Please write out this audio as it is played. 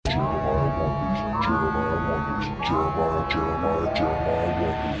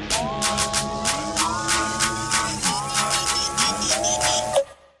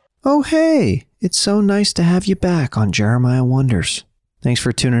hey, it's so nice to have you back on Jeremiah Wonders. Thanks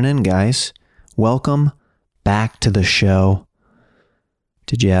for tuning in, guys. Welcome back to the show.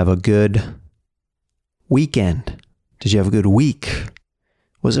 Did you have a good weekend? Did you have a good week?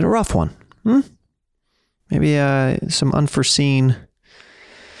 Was it a rough one? Maybe some unforeseen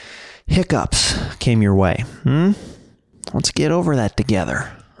hiccups came your way. Let's get over that together.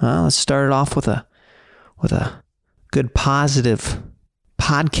 Let's start it off with a good positive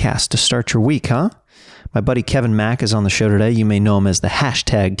podcast to start your week, huh? My buddy Kevin Mack is on the show today. You may know him as the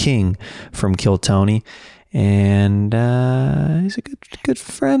hashtag king from Kill Tony. And he's a good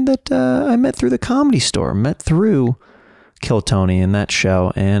friend that I met through the Comedy Store, met through Kill Tony in that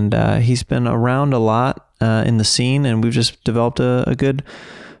show. And he's been around a lot in the scene, and we've just developed a good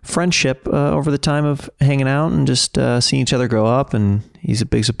friendship over the time of hanging out and just seeing each other grow up. And he's a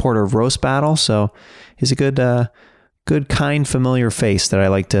big supporter of Roast Battle, so he's a good, kind, familiar face that I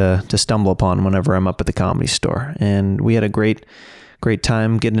like to stumble upon whenever I'm up at the Comedy Store. And we had a great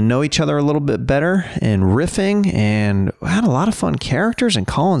time getting to know each other a little bit better and riffing, and we had a lot of fun characters and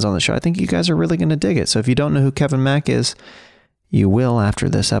call-ins on the show. I think you guys are really going to dig it. So if you don't know who Kevin Mack is, you will after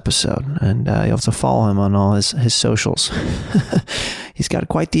this episode, and you'll have to follow him on all his socials. He's got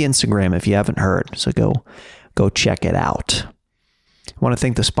quite the Instagram if you haven't heard, so go check it out. I want to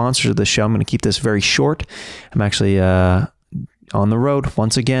thank the sponsors of the show. I'm going to keep this very short. I'm actually on the road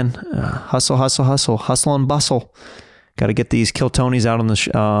once again. Hustle and bustle. Got to get these Kill Tonys out on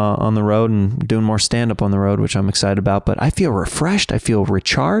the road and doing more stand-up on the road, which I'm excited about. But I feel refreshed. I feel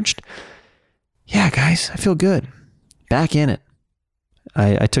recharged. Yeah, guys, I feel good. Back in it.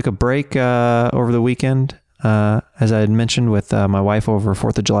 I took a break over the weekend, as I had mentioned, with my wife over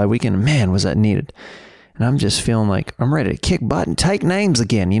 4th of July weekend. Man, was that needed. And I'm just feeling like I'm ready to kick butt and take names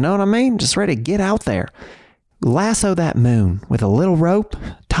again. You know what I mean? Just ready to get out there. Lasso that moon with a little rope,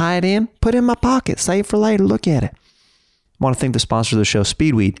 tie it in, put it in my pocket, save for later, look at it. I want to thank the sponsor of the show,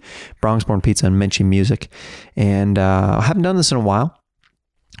 Speedweed, Bronx-born Pizza, and Menchie Music. And I haven't done this in a while,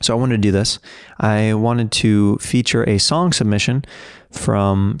 so I wanted to do this. I wanted to feature a song submission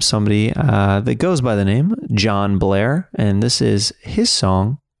from somebody that goes by the name John Blair, and this is his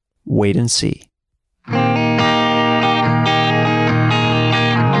song, Wait and See.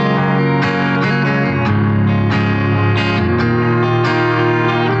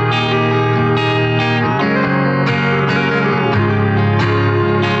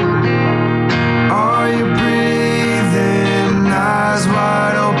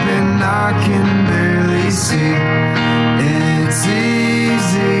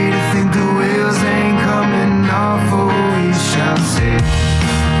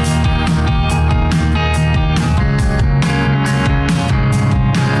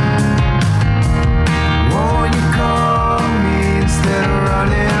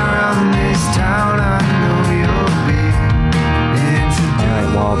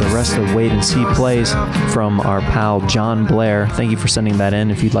 Wait and See plays from our pal John Blair. Thank you for sending that in.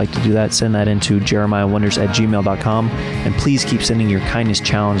 If you'd like to do that, send that into jeremiahwonders@gmail.com, and please keep sending your kindness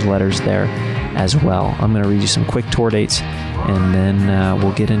challenge letters there as well. I'm going to read you some quick tour dates, and then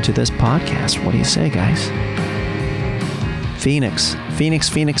we'll get into this podcast. What do you say, guys? Phoenix.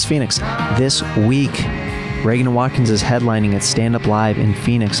 This week, Reagan & Watkins is headlining at Stand Up Live in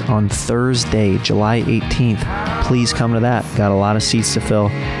Phoenix on Thursday, July 18th. Please come to that. Got a lot of seats to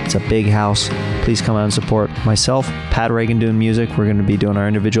fill. It's a big house. Please come out and support myself, Pat Reagan doing music. We're going to be doing our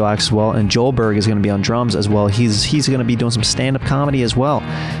individual acts as well. And Joel Berg is going to be on drums as well. He's going to be doing some stand-up comedy as well.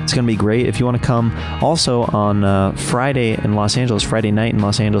 It's going to be great. If you want to come also on Friday night in Los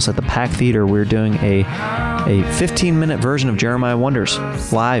Angeles at the Pack Theater, we're doing a 15-minute version of Jeremiah Wonders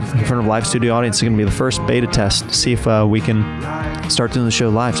live in front of a live studio audience. It's going to be the first beta test to see if we can start doing the show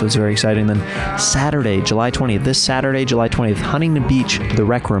live. So it's very exciting. Then Saturday, July 20th, Huntington Beach, the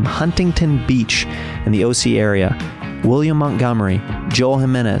Rec Room, Huntington Beach in the OC area. William Montgomery, Joel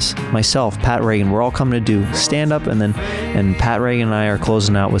Jimenez, myself, Pat Reagan, we're all coming to do stand-up, and Pat Reagan and I are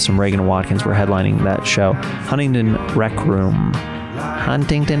closing out with some Reagan & Watkins. We're headlining that show. Huntington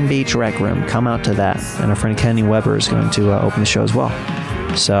Beach Rec Room. Come out to that. And our friend Kenny Weber is going to open the show as well.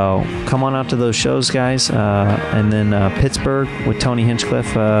 So come on out to those shows, guys. And then Pittsburgh with Tony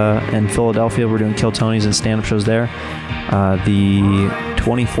Hinchcliffe and Philadelphia, we're doing Kill Tonys and stand-up shows there. The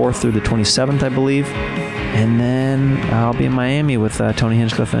 24th through the 27th, I believe. And then I'll be in Miami with Tony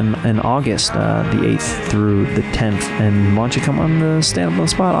Hinchcliffe in August, the 8th through the 10th. And why don't you come on the Stand Up on the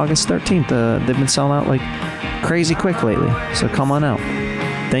Spot August 13th? They've been selling out like crazy quick lately, so come on out.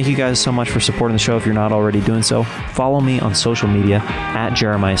 Thank you guys so much for supporting the show. If you're not already doing so, follow me on social media at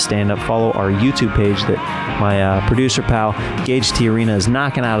Jeremiah Standup. Follow our YouTube page that my producer pal, Gage Tiarina, is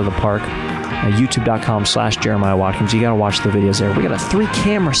knocking out of the park. YouTube.com/Jeremiah Watkins. You got to watch the videos there. We got a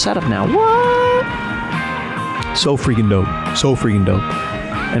 3-camera setup now. What? So freaking dope. So freaking dope.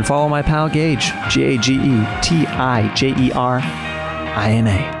 And follow my pal Gage,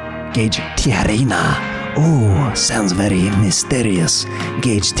 GageTijerina. Gage Tiarina. Oh, sounds very mysterious.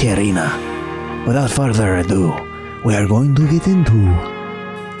 Gage Tiarina. Without further ado, we are going to get into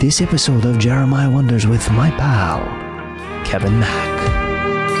this episode of Jeremiah Wonders with my pal, Kevin Mack.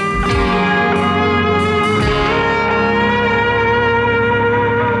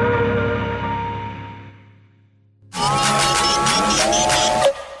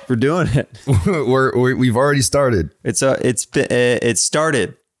 We're doing it. We've already started. It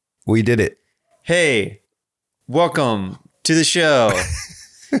started. We did it. Hey, welcome to the show.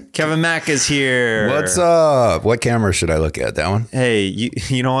 Kevin Mack is here. What's up? What camera should I look at? That one? Hey,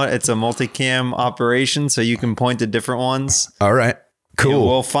 you know what? It's a multicam operation, so you can point to different ones. All right. Cool. Yeah,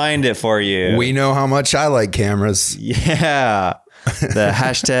 we'll find it for you. We know how much I like cameras. Yeah. The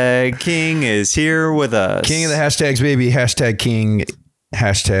hashtag king is here with us. King of the hashtags, baby. Hashtag king.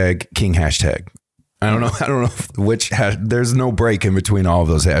 Hashtag king hashtag. I don't know which there's no break in between all of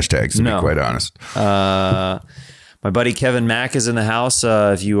those hashtags, to be quite honest. My buddy Kevin Mack is in the house.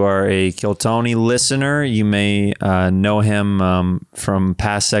 If you are a Kill Tony listener, you may know him from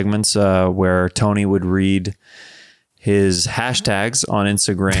past segments where Tony would read his hashtags on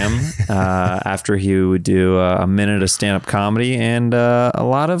Instagram after he would do a minute of stand-up comedy, and a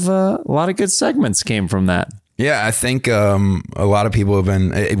lot of good segments came from that. Yeah, I think a lot of people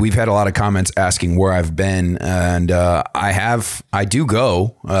we've had a lot of comments asking where I've been, and I do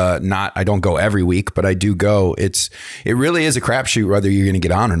go, I don't go every week, but I do go. It really is a crapshoot whether you're going to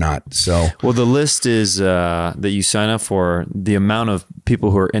get on or not. So, well, the list is that you sign up for, the amount of people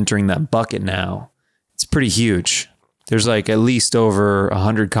who are entering that bucket now, it's pretty huge. There's like at least over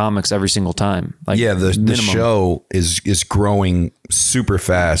 100 comics every single time. Like, yeah, the show is growing super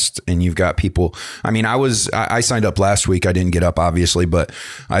fast, and you've got people. I mean, I signed up last week. I didn't get up, obviously, but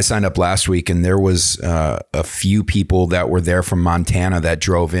I signed up last week, and there was a few people that were there from Montana that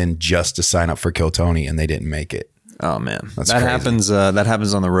drove in just to sign up for Kill Tony, and they didn't make it. Oh man, That's that crazy. happens. That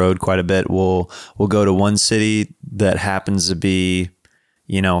happens on the road quite a bit. We'll go to one city that happens to be,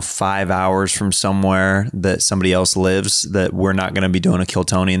 5 hours from somewhere that somebody else lives, that we're not going to be doing a Kill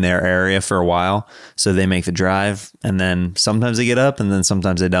Tony in their area for a while. So they make the drive, and then sometimes they get up, and then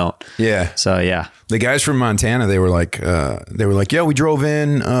sometimes they don't. Yeah. So yeah, the guys from Montana, they were like, yeah, we drove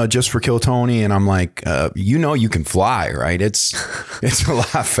in just for Kill Tony, and I'm like, you can fly, right? It's a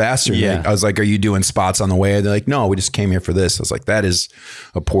lot faster. Yeah. I was like, are you doing spots on the way? They're like, no, we just came here for this. I was like, that is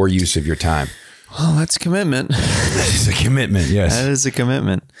a poor use of your time. well, that's commitment. That is a commitment. Yes. That is a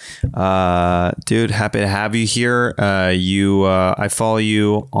commitment. Dude, happy to have you here. I follow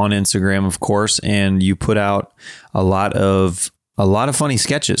you on Instagram, of course, and you put out a lot of funny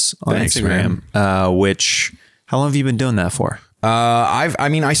sketches on Thanks, Instagram, how long have you been doing that for?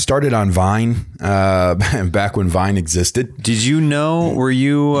 I started on Vine, back when Vine existed. Did you know,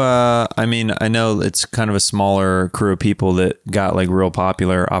 I know it's kind of a smaller crew of people that got like real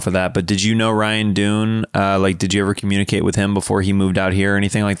popular off of that, but did you know Ryan Dune? Did you ever communicate with him before he moved out here or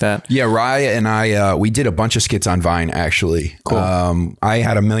anything like that? Yeah, Raya and I, we did a bunch of skits on Vine, actually. Cool. I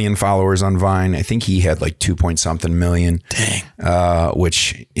had 1 million followers on Vine. I think he had like 2-point-something million. Dang.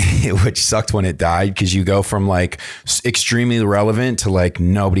 Which sucked when it died, because you go from like extremely relevant to like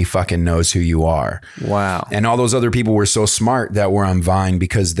nobody fucking knows who you are. Wow. And all those other people were so smart that were on Vine,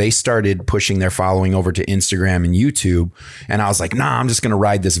 because they started pushing their following over to Instagram and YouTube. And I was like, nah, I'm just going to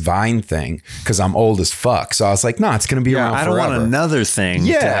ride this Vine thing because I'm old as fuck. So I was like, nah, it's going to be around forever. I don't want another thing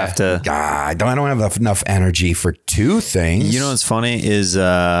to have to. I don't have enough energy for 2 things. You know what's funny is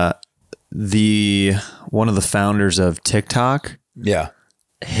one of the founders of TikTok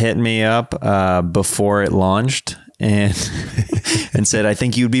hit me up before it launched and said, I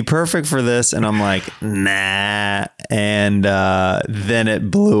think you'd be perfect for this. And I'm like, nah. And then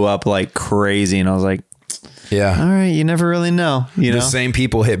it blew up like crazy. And I was like, yeah, all right, you never really know. The same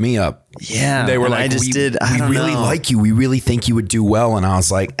people hit me up. Yeah. They were like, we really like you. We really think you would do well. And I was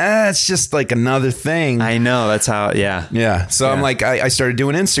like, it's just like another thing. I know. That's how, yeah. Yeah. So I'm like, I started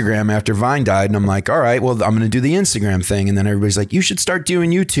doing Instagram after Vine died. And I'm like, all right, well, I'm going to do the Instagram thing. And then everybody's like, you should start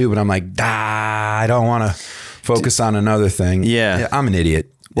doing YouTube. And I'm like, I don't want to focus on another thing. Yeah. I'm an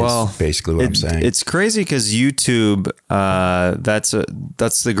idiot. Well, basically what I'm saying. It's crazy because YouTube,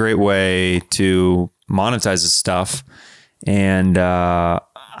 that's the great way to monetize this stuff. And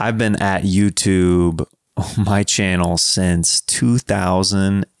I've been at YouTube, my channel, since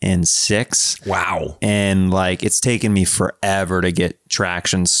 2006. Wow. And like, it's taken me forever to get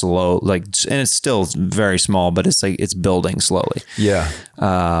traction slow. Like, and it's still very small, but it's like, it's building slowly. Yeah.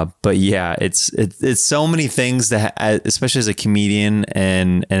 But yeah, it's so many things that, especially as a comedian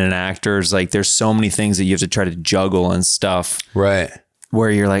and an actor, is like, there's so many things that you have to try to juggle and stuff. Right. Where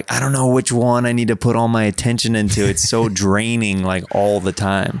you're like, I don't know which one I need to put all my attention into. It's so draining, like all the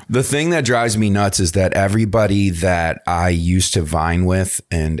time. The thing that drives me nuts is that everybody that I used to Vine with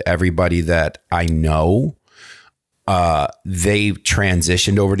and everybody that I know, they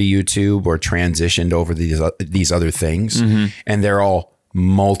transitioned over to YouTube or transitioned over these other things, and they're all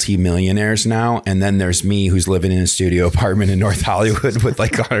multi-millionaires now. And then there's me, who's living in a studio apartment in North Hollywood with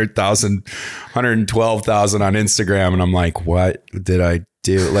like 100,000, 112,000 on Instagram. And I'm like, what did I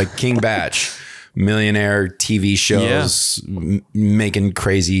do? Like King Batch, millionaire TV shows, making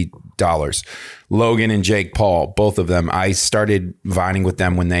crazy dollars. Logan and Jake Paul, both of them. I started vining with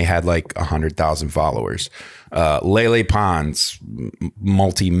them when they had like 100,000 followers. Lele Pons,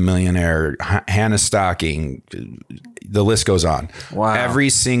 multi-millionaire. Hannah Stocking, the list goes on. Wow. Every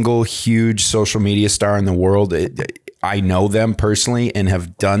single huge social media star in the world, I know them personally and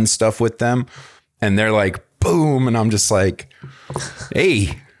have done stuff with them. And they're like, boom. And I'm just like,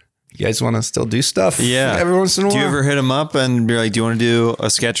 hey, you guys want to still do stuff? Yeah. Every once in a while. Do you ever hit them up and be like, do you want to do a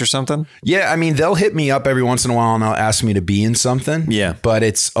sketch or something? Yeah. I mean, they'll hit me up every once in a while and they'll ask me to be in something. Yeah. But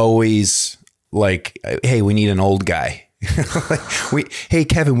it's always like, hey, we need an old guy. Hey,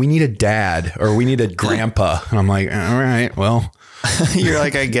 Kevin, we need a dad or we need a grandpa. And I'm like, all right, well. You're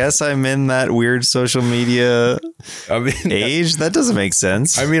like, I guess I'm in that weird social media age. That doesn't make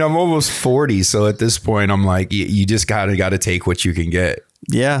sense. I mean, I'm almost 40. So at this point, I'm like, you just got to take what you can get.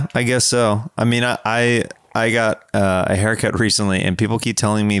 Yeah, I guess so. I mean, I got a haircut recently and people keep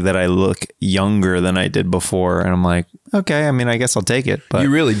telling me that I look younger than I did before. And I'm like, okay, I mean, I guess I'll take it. But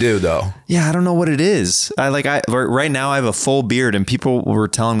you really do, though. Yeah, I don't know what it is. Right now I have a full beard and people were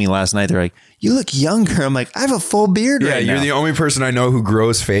telling me last night, they're like, you look younger. I'm like, I have a full beard right now. You're the only person I know who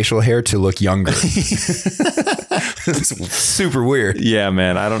grows facial hair to look younger. It's super weird. Yeah,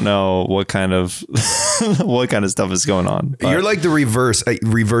 man. I don't know what kind of stuff is going on. But you're like the reverse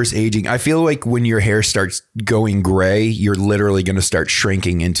aging. I feel like when your hair starts going gray, you're literally going to start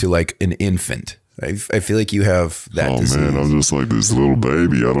shrinking into like an infant. I feel like you have that disease. Man, I'm just like this little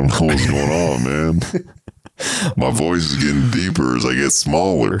baby. I don't know what's going on, man. My voice is getting deeper as I get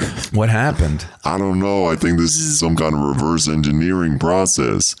smaller. What happened? I don't know. I think this is some kind of reverse engineering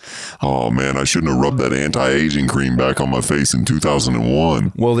process. Oh, man, I shouldn't have rubbed that anti-aging cream back on my face in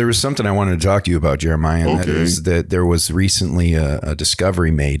 2001. Well, there was something I wanted to talk to you about, Jeremiah. And that is that there was recently a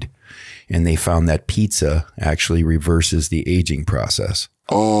discovery made, and they found that pizza actually reverses the aging process.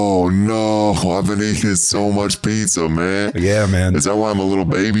 Oh, no. I've been eating so much pizza, man. Yeah, man. Is that why I'm a little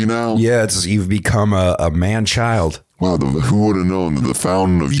baby now? Yeah, you've become a man-child. Wow, who would have known that the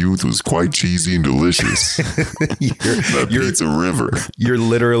fountain of youth was quite cheesy and delicious? That pizza river. You're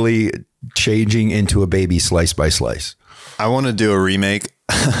literally changing into a baby slice by slice. I want to do a remake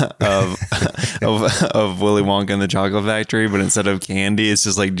of Willy Wonka and the Chocolate Factory, but instead of candy, it's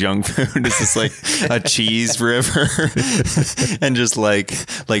just like junk food. It's just like a cheese river and just like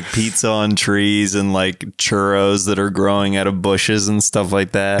pizza on trees and like churros that are growing out of bushes and stuff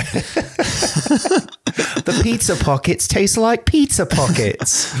like that. The pizza pockets taste like pizza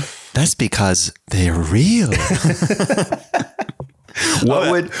pockets. That's because they're real.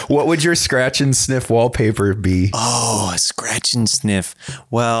 What would your scratch and sniff wallpaper be? Oh, a scratch and sniff.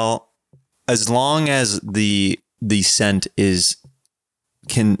 Well, as long as the scent is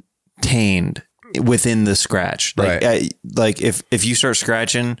contained within the scratch, like, right. Like if you start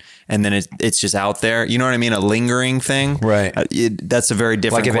scratching and then it's just out there, you know what I mean? A lingering thing, right? That's a very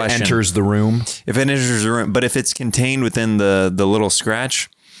different question. Like if it enters the room. If it enters the room, but if it's contained within the little scratch,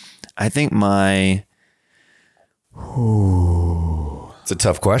 I think my. It's a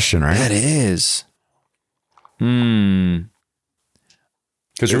tough question, right? That is. Because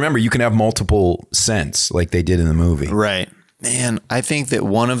remember, you can have multiple scents like they did in the movie. Right. Man, I think that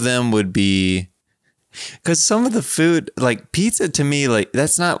one of them would be, because some of the food, like pizza to me, like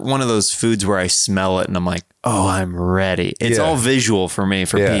that's not one of those foods where I smell it and I'm like, oh, I'm ready. It's all visual for me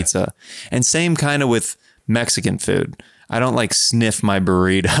for pizza. And same kind of with Mexican food. I don't like sniff my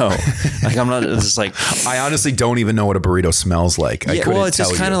burrito. Like I'm not just like. I honestly don't even know what a burrito smells like. Yeah, well, it's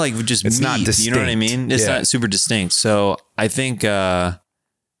just kind of like just it's meat. Not distinct. You know what I mean? It's not super distinct. So I think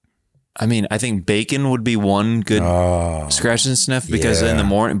I mean, I think bacon would be one good scratch and sniff because in the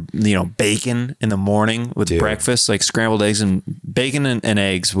morning, bacon in the morning with breakfast, like scrambled eggs and bacon and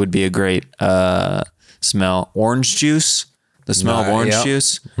eggs would be a great smell. Orange juice, the smell of orange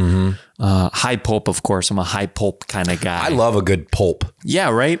juice. Mm-hmm. High pulp, of course. I'm a high pulp kind of guy. I love a good pulp. Yeah,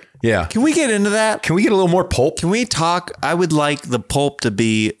 right? Yeah. Can we get into that? Can we get a little more pulp? Can we talk? I would like the pulp to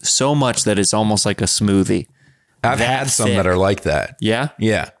be so much that it's almost like a smoothie. I've had some that are like that. Yeah?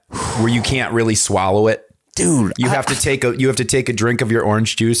 Yeah. Where you can't really swallow it. Dude, you have to take a drink of your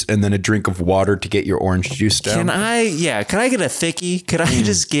orange juice and then a drink of water to get your orange juice down. Can I get a thickie? Could I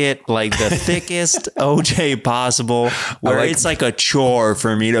just get like the thickest OJ possible where it's like a chore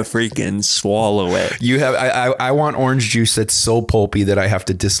for me to freaking swallow it? I want orange juice that's so pulpy that I have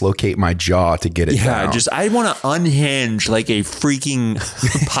to dislocate my jaw to get it down. I want to unhinge like a freaking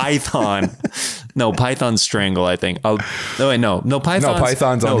python. No, python strangle, I think. Oh, no,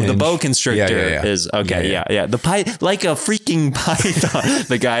 python's unhinged. The boa constrictor is okay. Yeah. Like a freaking python.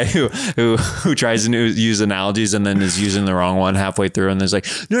 The guy who tries to use analogies and then is using the wrong one halfway through, and there's like,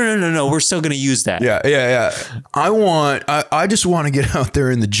 no, we're still gonna use that. Yeah. I just want to get out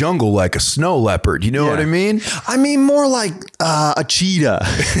there in the jungle like a snow leopard. You know what I mean? I mean more like a cheetah.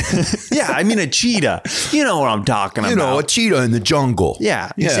 Yeah, I mean a cheetah. You know what I'm talking about? You know, a cheetah in the jungle.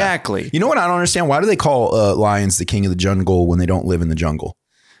 Yeah, exactly. You know what I don't understand? Why do they call lions the king of the jungle when they don't live in the jungle?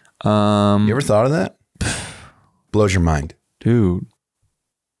 You ever thought of that? Blows your mind, dude.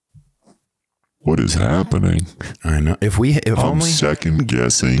 What is happening? I know. I'm second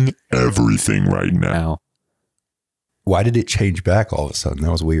guessing everything right now. Why did it change back all of a sudden?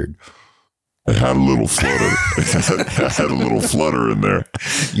 That was weird. It had a little flutter. It had a little flutter in there.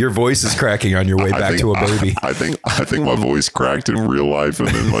 Your voice is cracking on your way back to a baby. I think my voice cracked in real life, and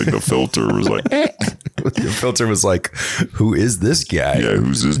then like the filter was like, Your filter was like, who is this guy? Yeah,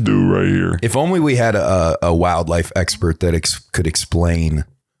 who's this dude right here? If only we had a wildlife expert that could explain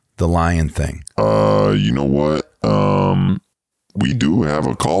the lion thing. You know what? We do have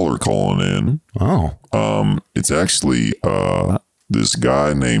a caller calling in. Oh. It's actually this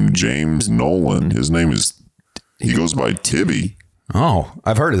guy named James Nolan. His name he goes by Tibby. Oh,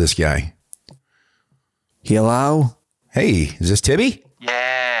 I've heard of this guy. Hello? Hey, is this Tibby?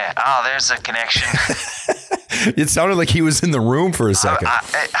 Yeah. Oh, there's a connection. It sounded like he was in the room for a second.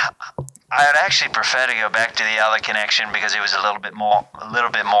 I'd actually prefer to go back to the other connection because it was a little bit more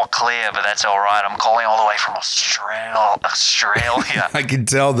clear, but that's all right. I'm calling all the way from Australia. I can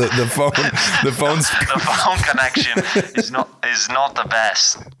tell that the phone connection is not the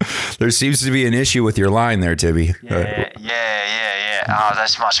best. There seems to be an issue with your line there, Tibby. Yeah. Oh,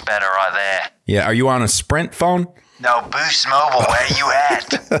 that's much better right there. Yeah, are you on a Sprint phone? No, Boost Mobile. Where you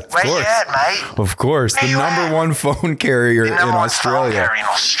at? Where you at, mate? Of course, the number one phone carrier in Australia.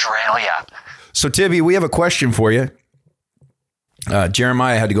 So, Tibby, we have a question for you.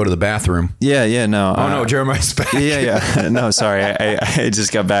 Jeremiah had to go to the bathroom. Yeah, no. Oh, no, Jeremiah's back. Yeah. No, sorry. I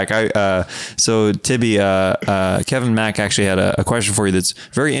just got back. So, Tibby, Kevin Mack actually had a question for you that's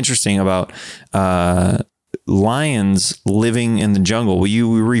very interesting about lions living in the jungle. Will you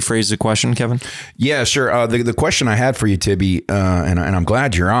rephrase the question, Kevin? Yeah, sure. The question I had for you, Tibby, and I'm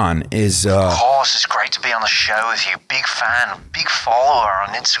glad you're on, is... Of course, it's great to be on the show with you. Big fan, big follower on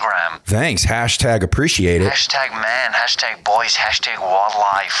Instagram. Thanks. Hashtag appreciate it. Hashtag man, hashtag boys, hashtag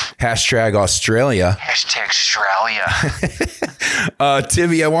wildlife. Hashtag Australia. Hashtag Australia.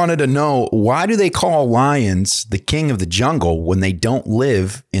 Tibby, I wanted to know, why do they call lions the king of the jungle when they don't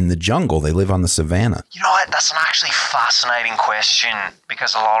live in the jungle? They live on the savannah. You know what? That's an actually fascinating question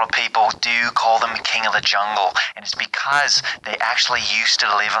because a lot of people do call them the king of the jungle, and it's because they actually used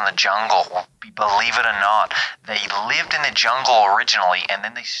to live in the jungle. Believe it or not, they lived in the jungle originally, and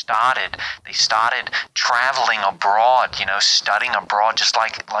then they started traveling abroad, studying abroad, just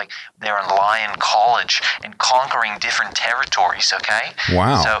like they're in Lion College and conquering different territories. Okay.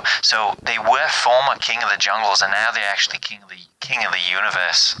 Wow. So they were former king of the jungles, and now they're actually king of the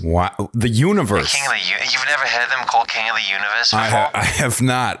universe. Wow. The universe. You've never heard them called king of the universe before? I have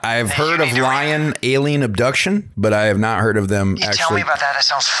not. I have heard of lion alien abduction, but I have not heard of them actually. Tell me about that. That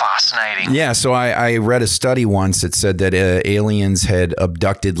sounds fascinating. Yeah, so I read a study once that said that aliens had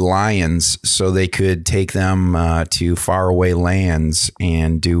abducted lions so they could take them to faraway lands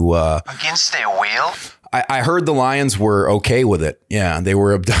and do... against their will? I heard the lions were okay with it. Yeah, they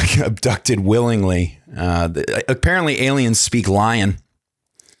were abducted willingly. Apparently aliens speak lion.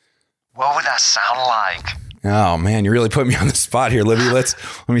 What would that sound like? Oh man, you really put me on the spot here, Libby. Let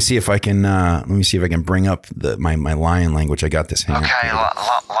me see if I can bring up my lion language. I got this. Okay,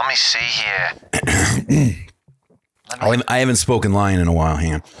 let me see here. I haven't spoken lion in a while,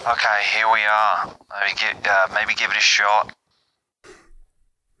 Ham. Okay, here we are. Maybe give it a shot.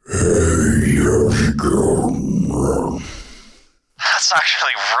 That's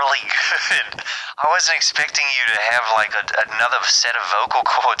actually really good. I wasn't expecting you to have like another set of vocal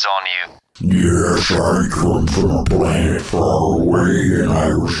cords on you. Yes, I come from a planet far away, and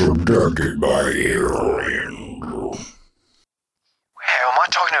I was abducted by aliens. Wow, am I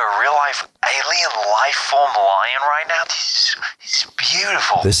talking to a real-life alien life-form lion right now? This is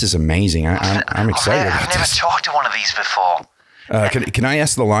beautiful. This is amazing. I'm excited I've about never this. talked to one of these before. Can I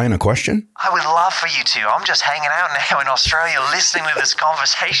ask the lion a question? I would love for you to. I'm just hanging out now in Australia listening to this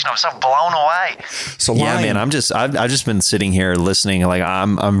conversation. I'm so blown away. So Yeah, lion, man, I've just been sitting here listening. Like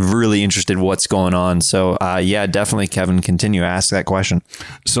I'm really interested in what's going on. So yeah, definitely, Kevin, continue. Ask that question.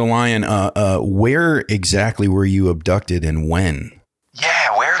 So lion, where exactly were you abducted and when?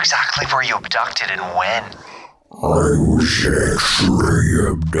 Yeah, where exactly were you abducted and when? I was actually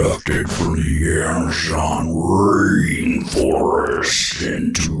abducted from the Amazon rainforest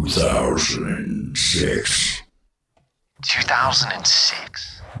in 2006.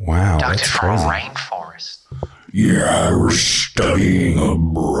 2006? Wow, Abducted that's from a crazy. rainforest. Yeah, I was studying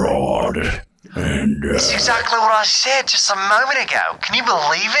abroad, and That's exactly what I said just a moment ago. Can you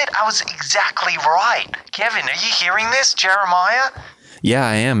believe it? I was exactly right. Kevin, are you hearing this, Jeremiah? Yeah,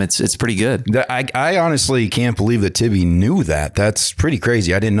 I am. It's pretty good. I honestly can't believe that Tibby knew that. That's pretty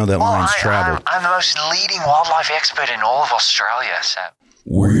crazy. I didn't know that lions traveled. I'm the most leading wildlife expert in all of Australia, so...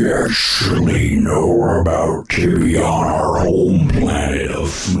 we actually know about Tibby on our home planet of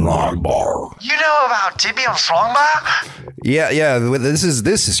Flogbar. You know about Tibby on Flongbar? Yeah.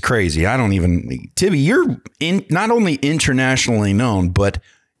 This is crazy. I don't even. Tibby, you're not only internationally known, but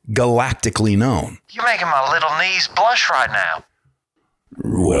galactically known. You're making my little knees blush right now.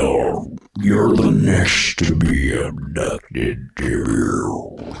 Well, you're the next to be abducted, Tibby.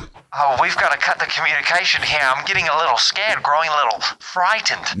 Oh, we've got to cut the communication here. I'm getting a little scared, growing a little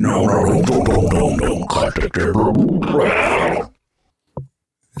frightened. No, don't cut it, Tibby.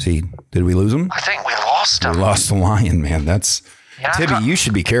 See, did we lose him? I think we lost him. We lost the lion, man. That's Yeah, Tibby. You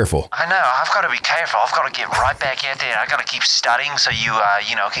should be careful. I know. I've got to be careful. I've got to get right back out there. I've got to keep studying so you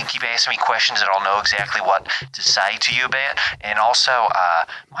can keep asking me questions and I'll know exactly what to say to you about. And also,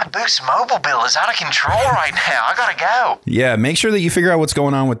 my Boost Mobile bill is out of control right now. I got to go. Yeah, make sure that you figure out what's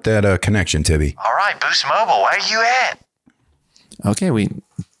going on with that connection, Tibby. All right, Boost Mobile, where you at? Okay,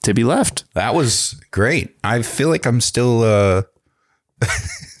 Tibby left. That was great. I feel like I'm still.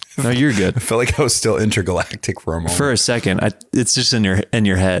 No, you're good. I felt like I was still intergalactic for a moment. For a second, it's just in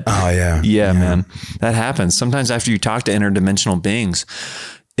your head. Oh yeah. Yeah, man. That happens. Sometimes after you talk to interdimensional beings,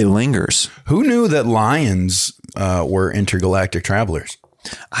 it lingers. Who knew that lions were intergalactic travelers?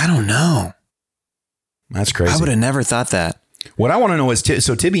 I don't know. That's crazy. I would have never thought that. What I want to know is,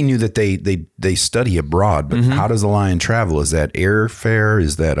 so Tibby knew that they study abroad, but how does the lion travel? Is that airfare?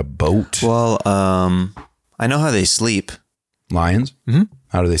 Is that a boat? Well, I know how they sleep. Lions? Mm-hmm.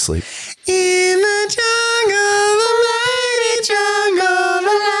 How do they sleep? In the jungle, the mighty jungle,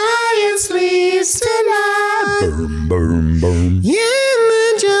 the lion sleeps tonight. Boom, boom, boom. In the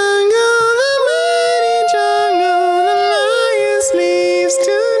jungle, the mighty jungle, the lion sleeps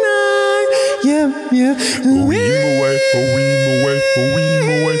tonight. Yep.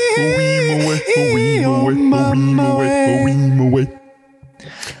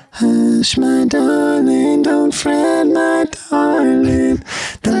 Hush, my darling, don't fret, my darling.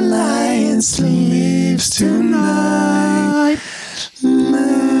 The lion sleeps tonight. In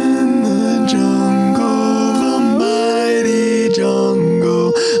the jungle, the mighty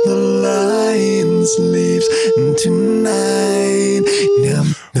jungle, the lion sleeps tonight.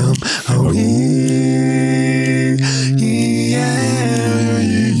 Num, num, oh, yeah,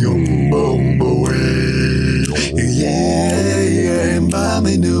 yum, bum, boy. Yeah,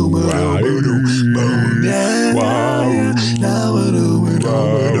 bummy, no,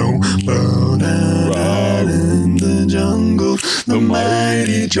 the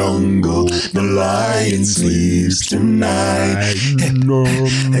mighty jungle, the lion sleeps tonight. In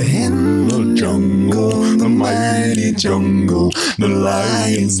the jungle, the mighty jungle, the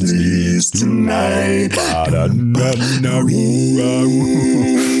lion sleeps tonight.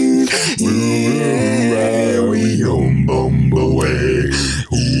 Yeah, we bum away.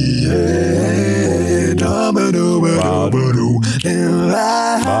 Yeah,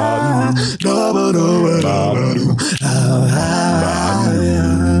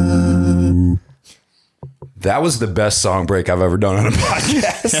 That was the best song break I've ever done on a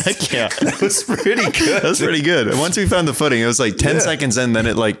podcast. Heck yeah. That was pretty good. That was pretty good. And once we found the footing, it was like 10 seconds in, then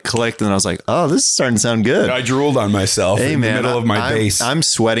it like clicked, and I was like, oh, this is starting to sound good. I drooled on myself in the middle of my bass. I'm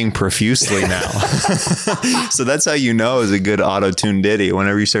sweating profusely now. So that's how you know it's a good auto-tune ditty,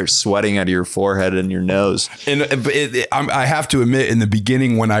 whenever you start sweating out of your forehead and your nose. And I have to admit, in the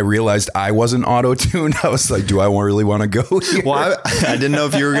beginning, when I realized I wasn't auto-tuned, I was like, do I really want to go here? Well, I didn't know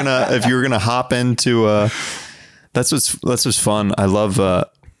if you were gonna hop into that's what's fun. I love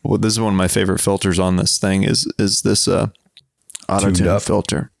well, this is one of my favorite filters on this thing is this auto-tune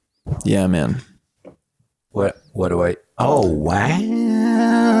filter. Yeah, man. What do I? Oh, wow.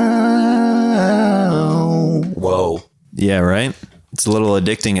 Whoa. Yeah, right? It's a little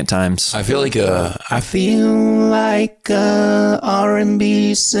addicting at times. I feel like a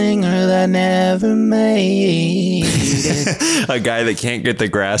R&B singer that never made it. A guy that can't get the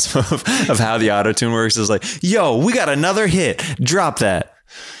grasp of how the auto-tune works is like, yo, we got another hit. Drop that.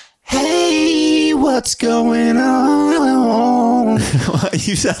 Hey, what's going on?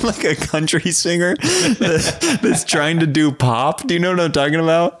 You sound like a country singer that's trying to do pop. Do you know what I'm talking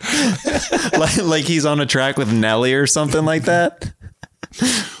about? like he's on a track with Nelly or something like that.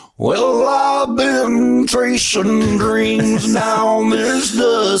 Well, I've been tracing dreams down this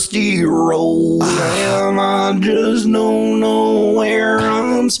dusty road, and I just don't know where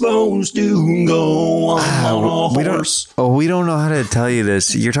I'm supposed to go. I'm on a horse. We don't know how to tell you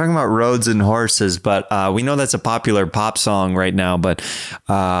this. You're talking about roads and horses, but we know that's a popular pop song right now, but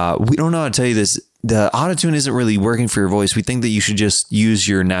we don't know how to tell you this. The autotune isn't really working for your voice. We think that you should just use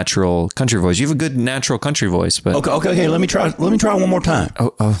your natural country voice. You have a good natural country voice, but Okay. Let me try one more time.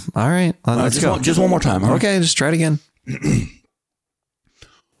 Oh, all right. Let's go. Just one more time. Right? Okay, just try it again.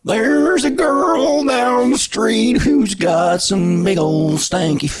 There's a girl down the street who's got some big old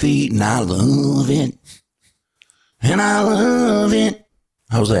stanky feet, and I love it. And I love it.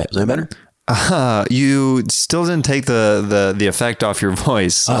 How's that? Is that better? You still didn't take the effect off your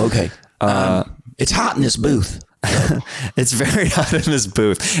voice. Oh, okay. It's hot in this booth. It's very hot in this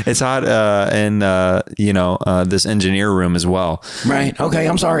booth. It's hot in this engineer room as well. Right. Okay.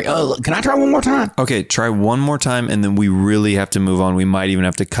 I'm sorry. Can I try one more time? Okay, try one more time, and then we really have to move on. We might even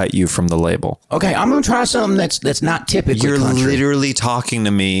have to cut you from the label. Okay, I'm gonna try something that's not typically You're country. literally talking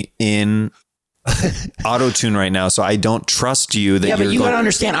to me in auto-tune right now, so I don't trust you. That but you gotta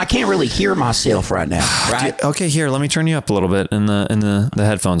understand, I can't really hear myself right now. Right? Okay, here, let me turn you up a little bit in the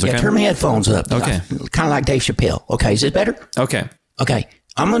headphones. Okay, Yeah, turn my headphones up. Okay. Kind of like Dave Chappelle. Okay, is this better? Okay. Okay,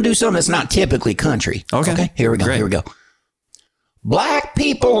 I'm gonna do something that's not typically country. Okay. Here we go. Great. Here we go. Black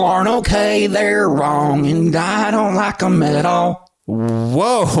people aren't okay. They're wrong, and I don't like them at all.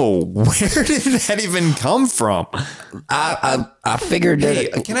 Whoa, where did that even come from? I figured that. Hey,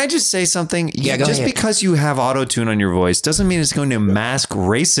 can I just say something? Yeah, go just ahead. because you have auto-tune on your voice doesn't mean it's going to mask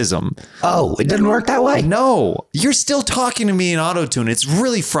racism. Oh, it doesn't work that way. No, you're still talking to me in auto-tune. It's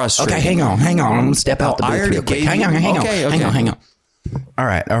really frustrating. Okay, hang on. I'm gonna step out the I booth already real quick. gave Hang you- on. Okay. Hang on. All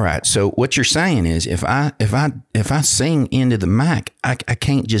right. So what you're saying is, if I sing into the mic, I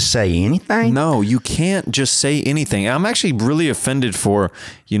can't just say anything. No, you can't just say anything. I'm actually really offended for,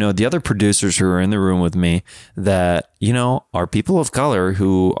 the other producers who are in the room with me that, are people of color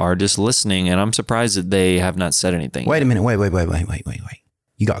who are just listening, and I'm surprised that they have not said anything. Wait a minute. Wait.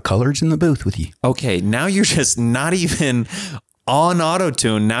 You got coloreds in the booth with you. Okay, now you're just not even on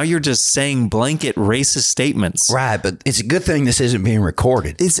auto-tune. Now you're just saying blanket racist statements. Right, but it's a good thing this isn't being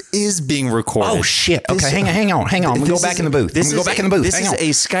recorded. This is being recorded. Oh shit! Okay, hang on. I'm gonna go back in the booth. This is a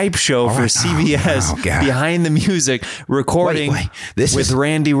Skype show for right. CBS Oh, God. Behind the Music recording Wait. This with is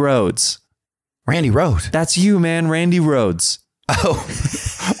Randy Rhodes. Randy Rhodes. That's you, man, Randy Rhodes. Oh,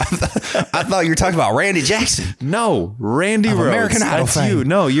 I thought you were talking about Randy Jackson. No, Randy Of Rhodes. American Idol That's fame. you.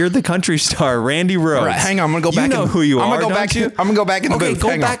 No, you're the country star, Randy Rhodes. All right, hang on. I'm gonna go back. You know who you are. I'm gonna go don't back. you? I'm gonna go back in the Okay, booth. go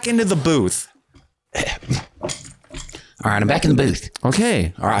Hang back into the booth. All right, I'm back in the booth.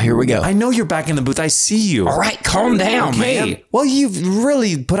 Okay. All right, here we go. I know you're back in the booth. I see you. All right, calm down, man. Well, you've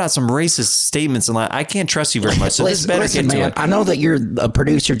really put out some racist statements, and I can't trust you very much. So this better Listen, get to man. it. I know that you're a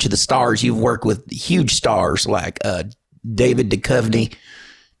producer to the stars. You've worked with huge stars like David Duchovny,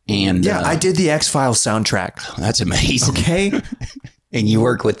 and Yeah, I did the X-Files soundtrack. that's amazing. Okay. And you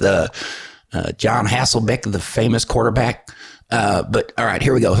work with John Hasselbeck, the famous quarterback. But all right,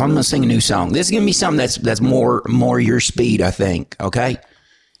 here we go. So I'm going to sing a new song. This is going to be something that's more your speed, I think. Okay.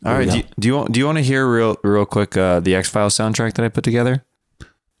 All right. Do you want to hear real quick the X-Files soundtrack that I put together?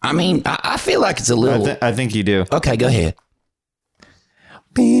 I mean, I feel like it's a little. I think you do. Okay, go ahead.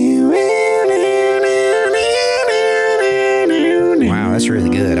 Wow, that's really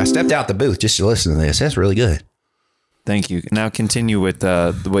good. I stepped out the booth just to listen to this. That's really good. Thank you. Now continue with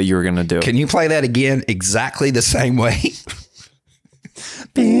what you were going to do. Can you play that again exactly the same way?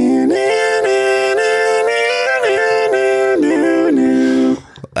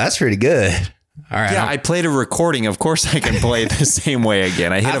 That's pretty good. All right. Yeah, I played a recording. Of course I can play it the same way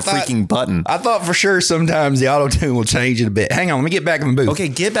again. I hit a freaking button. I thought for sure sometimes the auto tune will change it a bit. Hang on, let me get back in the booth. Okay,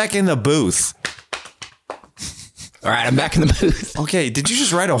 get back in the booth. All right, I'm back in the booth. Okay, did you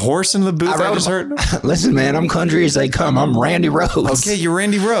just ride a horse in the booth? I just heard. Listen, man, I'm country as they come. I'm Randy Rhoads. Okay, you're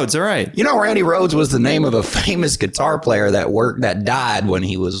Randy Rhoads. All right. You know, Randy Rhoads was the name of a famous guitar player that died when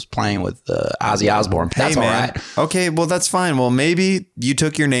he was playing with Ozzy Osbourne. That's all right. Okay, well, that's fine. Well, maybe you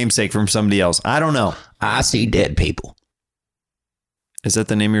took your namesake from somebody else. I don't know. I see dead people. Is that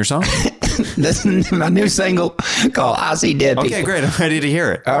the name of your song? This is my new single called I See Dead People. Okay, great. I'm ready to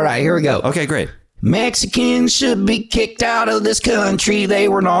hear it. All right, here we go. Okay, great. Mexicans should be kicked out of this country. They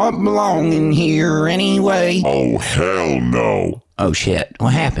were not belonging here anyway. Oh, hell no. Oh, shit.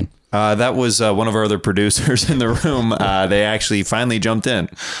 What happened? That was one of our other producers in the room. They actually finally jumped in.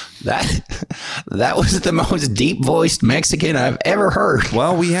 That was the most deep-voiced Mexican I've ever heard.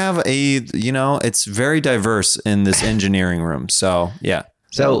 Well, we have it's very diverse in this engineering room. So, yeah.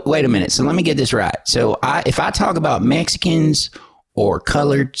 So, wait a minute. So, let me get this right. So, if I talk about Mexicans or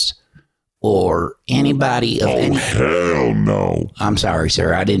coloreds or anybody of any... Hell no. I'm sorry,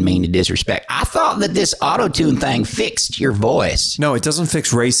 sir. I didn't mean to disrespect. I thought that this auto-tune thing fixed your voice. No, it doesn't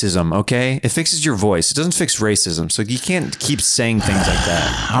fix racism, okay? It fixes your voice. It doesn't fix racism. So you can't keep saying things like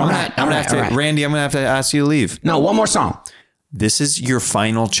that. All right. Randy, I'm going to have to ask you to leave. No, one more song. This is your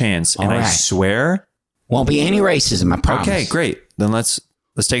final chance. And All right. I swear... Won't be any racism, I promise. Okay, great. Then let's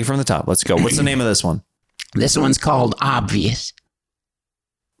take it from the top. Let's go. What's the name of this one? This one's called Obvious.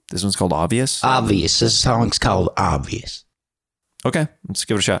 This one's called Obvious? Obvious. This song's called Obvious. Okay, let's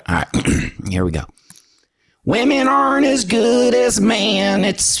give it a shot. All right, here we go. Women aren't as good as men.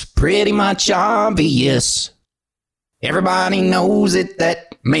 It's pretty much obvious. Everybody knows it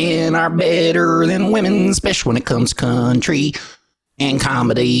that men are better than women, especially when it comes to country and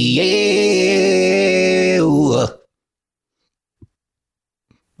comedy. Yeah.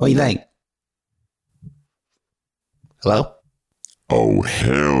 What do you think? Hello? Oh,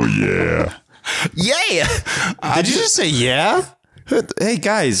 hell yeah. Yeah. Did you just say yeah? Hey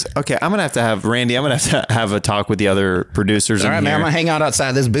guys, okay, I'm gonna have Randy. I'm gonna have to have a talk with the other producers. All right, man. I'm gonna hang out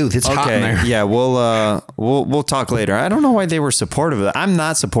outside this booth. It's hot in there. Yeah, we'll talk later. I don't know why they were supportive of that. I'm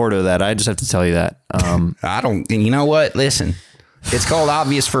not supportive of that. I just have to tell you that. I don't. And you know what? Listen, it's called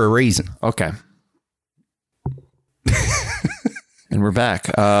Obvious for a reason. Okay. And we're back.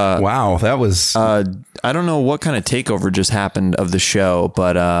 Wow, that was. I don't know what kind of takeover just happened of the show,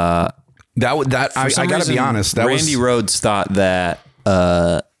 but I gotta be honest. Randy Rhoads thought that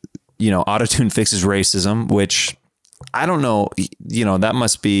autotune fixes racism, which I don't know. That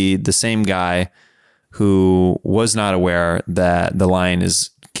must be the same guy who was not aware that the lion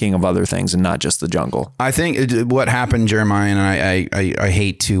is king of other things and not just the jungle. I think what happened, Jeremiah, and I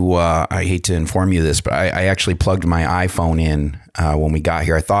hate to inform you this, but I actually plugged my iPhone in when we got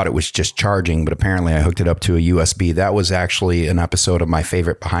here. I thought it was just charging, but apparently I hooked it up to a USB. That was actually an episode of my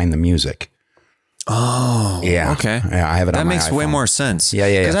favorite Behind the Music. Oh, yeah. Okay. Yeah, I have it on my iPhone. That makes way more sense.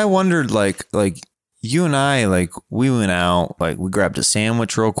 Yeah. Because I wondered, like you and I, we went out, we grabbed a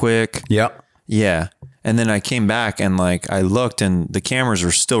sandwich real quick. Yep. Yeah. And then I came back and I looked and the cameras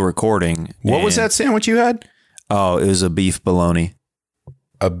are still recording. What was that sandwich you had? Oh, it was a beef bologna.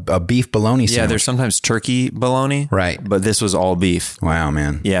 A beef bologna sandwich. Yeah, there's sometimes turkey bologna. Right. But this was all beef. Wow,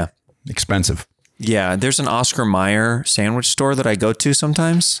 man. Yeah. Expensive. Yeah, there's an Oscar Mayer sandwich store that I go to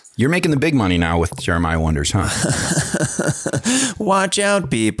sometimes. You're making the big money now with Jeremiah Wonders, huh? Watch out,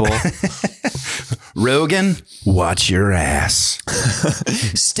 people. Rogan, watch your ass.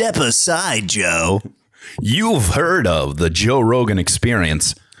 Step aside, Joe. You've heard of the Joe Rogan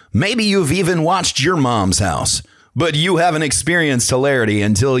Experience. Maybe you've even watched Your Mom's House. But you haven't experienced hilarity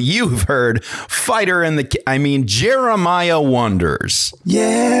until you've heard Jeremiah Wonders.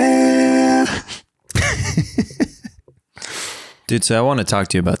 Yeah. Dude, so I want to talk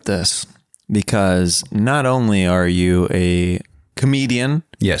to you about this because not only are you a comedian.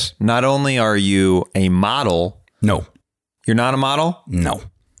 Yes. Not only are you a model. No. You're not a model? No.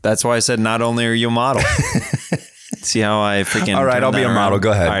 That's why I said not only are you a model. See how I freaking. All right, turned I'll be that a model. around?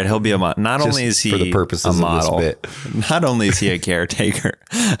 Go ahead. All right, he'll be a model. Not Just only is he for the purposes a of this model, bit. not only is he a caretaker,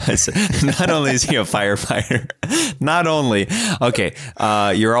 not only is he a firefighter, not only. Okay,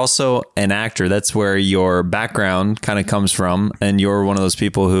 you're also an actor. That's where your background kind of comes from, and you're one of those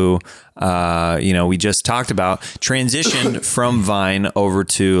people who. We just talked about transitioned from Vine over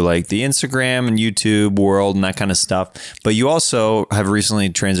to like the Instagram and YouTube world and that kind of stuff. But you also have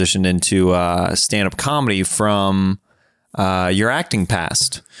recently transitioned into stand-up comedy from your acting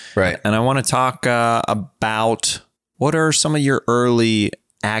past. Right. And I want to talk about what are some of your early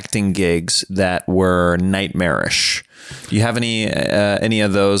acting gigs that were nightmarish. Do you have any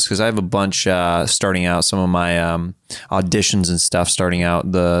of those? Because I have a bunch starting out. Some of my auditions and stuff starting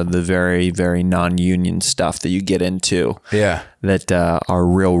out. The very, very non-union stuff that you get into. Yeah. That are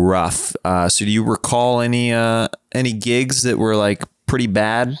real rough. So do you recall any gigs that were like pretty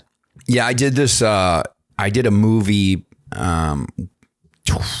bad? Yeah, I did this. I did a movie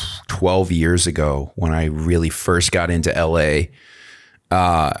 12 years ago when I really first got into LA.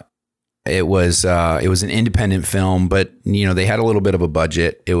 It was an independent film, but they had a little bit of a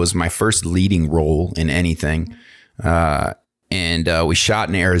budget. It was my first leading role in anything. And we shot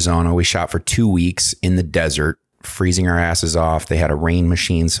in Arizona. We shot for 2 weeks in the desert, freezing our asses off. They had a rain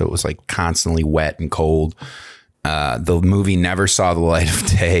machine, so it was like constantly wet and cold. The movie never saw the light of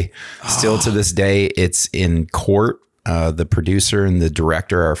day. Still to this day, it's in court. The producer and the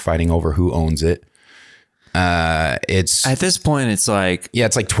director are fighting over who owns it. It's at this point, it's like, yeah,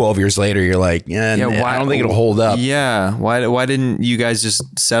 it's like 12 years later. You're like, I don't think it'll hold up. Yeah. Why didn't you guys just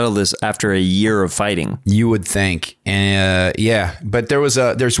settle this after a year of fighting? You would think. And yeah, but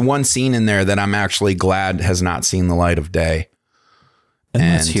there's one scene in there that I'm actually glad has not seen the light of day. And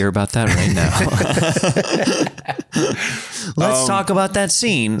let's hear about that right now. Let's talk about that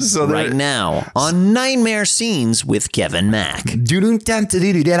scene right now on Nightmare Scenes with Kevin Mack.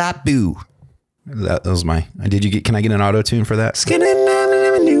 That was my. Can I get an auto tune for that?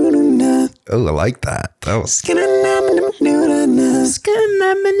 Oh, I like that. That was.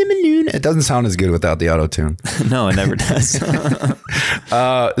 It doesn't sound as good without the auto tune. No, it never does.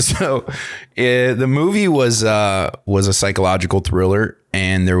 The movie was a psychological thriller,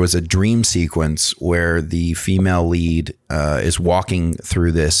 and there was a dream sequence where the female lead is walking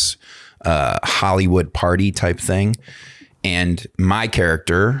through this Hollywood party type thing. And my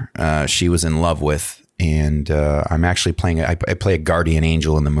character, she was in love with, and I'm actually playing. I play a guardian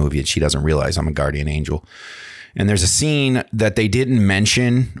angel in the movie, and she doesn't realize I'm a guardian angel. And there's a scene that they didn't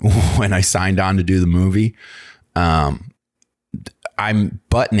mention when I signed on to do the movie. I'm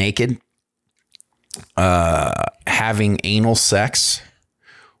butt naked, having anal sex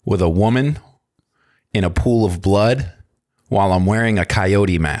with a woman in a pool of blood while I'm wearing a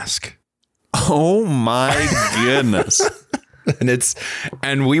coyote mask. Oh my goodness.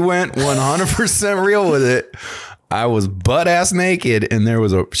 And we went 100% real with it. I was butt ass naked, and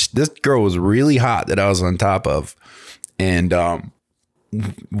this girl was really hot that I was on top of. And let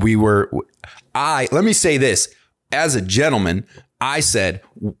me say this, as a gentleman, I said,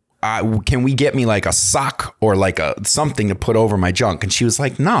 can we get me like a sock or like something to put over my junk? And she was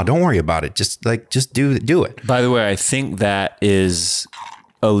like, no, don't worry about it. Just do it. By the way, I think that is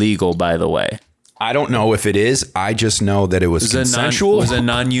illegal, by the way. I don't know if it is. I just know that it was consensual. Was it a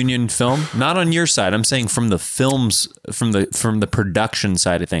non-union film? Not on your side. I'm saying from the films, from the production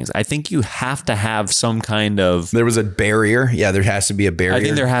side of things. I think you have to have some kind of. There was a barrier. Yeah, there has to be a barrier. I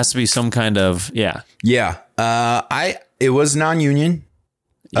think there has to be some kind of. Yeah. Yeah. It was non-union.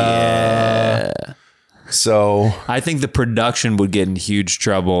 Yeah. So I think the production would get in huge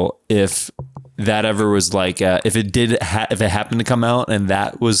trouble if that ever was like, if it happened to come out and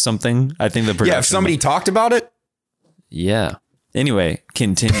that was something. I think the production. Yeah, if somebody talked about it. Yeah. Anyway,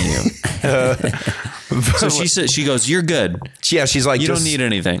 continue. So she goes, "You're good." Yeah, she's like, you don't need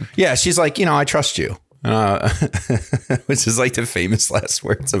anything. Yeah, she's like, I trust you. Which is like the famous last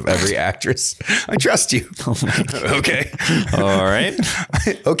words of every actress. I trust you. Oh my God. Okay. All right.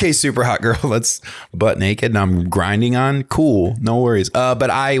 Okay, super hot girl. Let's butt naked and I'm grinding on. Cool. No worries. But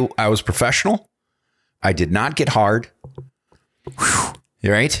I was professional. I did not get hard.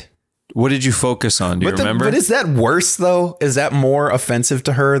 You right? What did you focus on? Do you remember? But is that worse though? Is that more offensive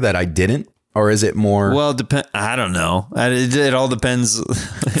to her that I didn't? Or is it more? Well, I don't know. It all depends.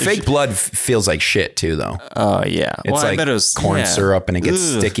 Fake blood feels like shit too, though. Oh yeah, it's like I bet it was corn syrup and it gets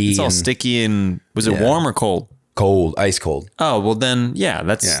sticky. It's all sticky and was it warm or cold? Cold, ice cold. Oh, well then,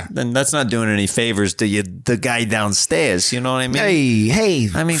 then that's not doing any favors to the guy downstairs. You know what I mean? Hey,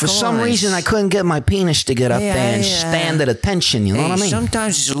 I mean, for come some on, reason I couldn't get my penis to get up there and stand at attention. You know what I mean?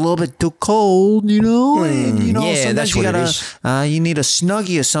 Sometimes it's a little bit too cold, you know? And, sometimes that's you what gotta, it is. you need a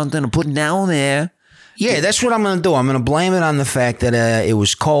Snuggie or something to put down there. Yeah, that's what I'm going to do. I'm going to blame it on the fact that it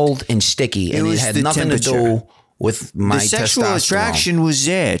was cold and sticky, and it was had the nothing temperature. to do with my The sexual testosterone. attraction was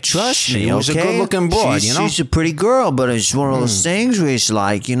there. Trust me, She was a okay? good-looking broad, She's a pretty girl, but it's one of those things where it's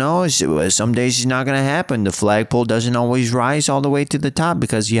like, some days it's not going to happen. The flagpole doesn't always rise all the way to the top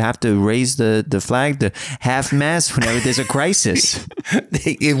because you have to raise the flag to half mast whenever there's a crisis.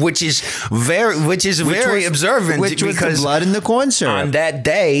 which is very observant. Which was because the blood in the corn syrup. on that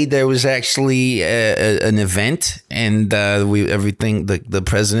day there was actually an event, and the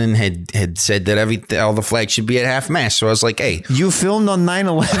president had said that all the flags should be at half mast. So I was like, hey, You filmed on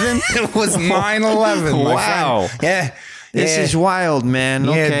 9/11? it was 9/11. my Wow. friend. Yeah. This is wild, man.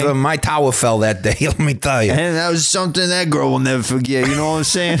 Okay. Yeah, my tower fell that day. Let me tell you. And that was something that girl will never forget. You know what I'm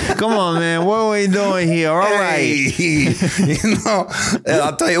saying? Come on, man. What are we doing here? All right. Hey,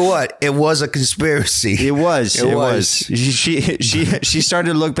 I'll tell you what. It was a conspiracy. It was. was. She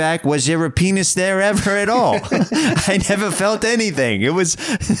started to look back. Was there a penis there ever at all? I never felt anything. It was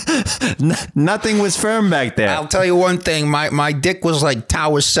nothing was firm back there. I'll tell you one thing. My dick was like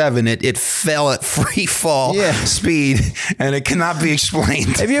Tower 7. It fell at free fall speed, and it cannot be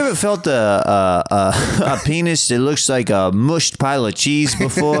explained. Have you ever felt a penis that looks like a mushed pile of cheese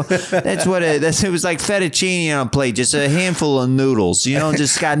before? That's what it was like fettuccine on a plate, just a handful of noodles.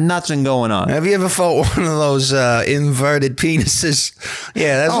 Just got nothing going on. Have you ever felt one of those inverted penises?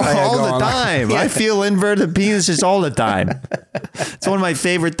 Yeah, that's what I had all going the on. time. I feel inverted penises all the time. It's one of my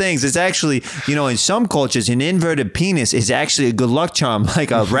favorite things. It's actually, in some cultures, an inverted penis is actually a good luck charm,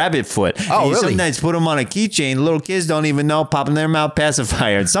 like a rabbit foot. Oh, And you really? sometimes put them on a keychain. Little kids don't even know, pop in their mouth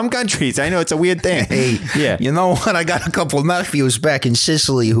pacifier. In some countries, I know it's a weird thing. Hey, yeah. You know what? I got a couple of nephews back in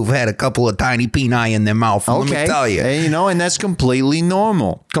Sicily who've had a couple of tiny peni in their mouth. Okay. Let me tell you. And that's completely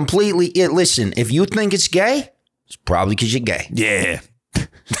normal. Completely. Listen, if you think it's gay, it's probably because you're gay. Yeah.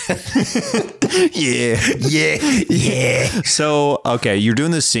 Yeah. Yeah. So, okay, you're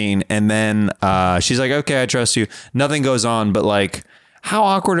doing this scene, and then she's like, okay, I trust you. Nothing goes on, but like, how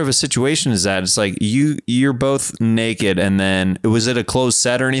awkward of a situation is that? It's like you're both naked, and then was it a closed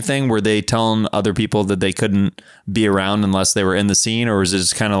set or anything? Were they telling other people that they couldn't be around unless they were in the scene, or was it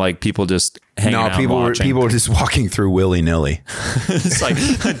just kind of like people just hanging out people watching? were just walking through willy-nilly. It's like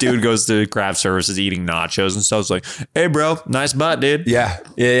a dude goes to craft services eating nachos and stuff. It's like, hey, bro, nice butt, dude. Yeah.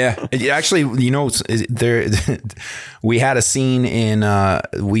 Actually, there we had a scene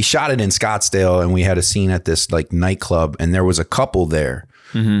we shot it in Scottsdale, and we had a scene at this like nightclub, and there was a couple there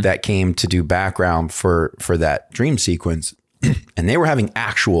that came to do background for that dream sequence, and they were having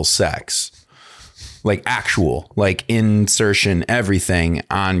actual sex. Like insertion, everything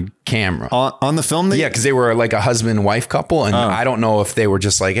on camera. On the film? Yeah, because they were like a husband and wife couple. And I don't know if they were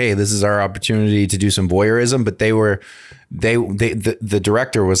just like, hey, this is our opportunity to do some voyeurism. But the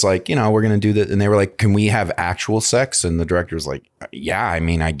director was like, we're going to do this. And they were like, can we have actual sex? And the director was like, yeah, I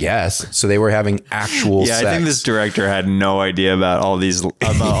mean, I guess. So they were having actual sex. I think this director had no idea about all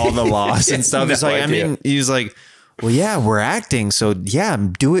the laws and stuff. No It's like, idea. I mean, he was like, well, yeah, we're acting. So yeah,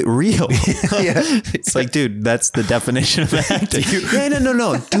 do it real. It's like, dude, that's the definition of acting.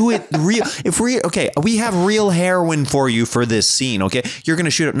 No. Do it real. We have real heroin for you for this scene. Okay. You're going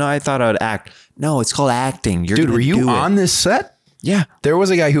to shoot up. No, I thought I would act. No, it's called acting. Dude, were you on this set? Yeah. There was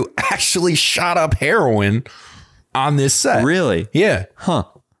a guy who actually shot up heroin on this set. Really? Yeah. Huh.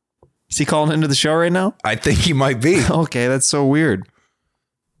 Is he calling into the show right now? I think he might be. Okay. That's so weird.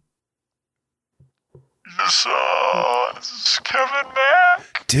 Yes, this is Kevin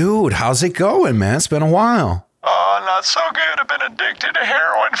Mack. Dude, how's it going, man? It's been a while. Not so good. I've been addicted to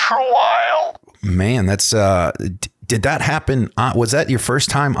heroin for a while. Man, that's did that happen? Was that your first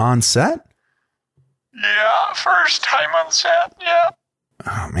time on set? Yeah, first time on set. Yeah.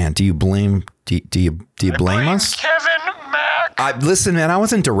 Oh man, do you blame blame us? Kevin Mack. Listen, man, I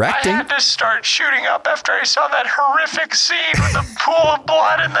wasn't directing. I had to start shooting up after I saw that horrific scene with the pool of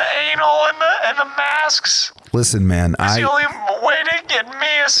blood and the anal and the masks. Listen, man, It's the only way to get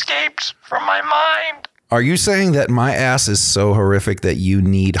me escaped from my mind. Are you saying that my ass is so horrific that you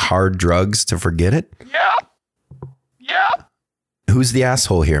need hard drugs to forget it? Yeah. Who's the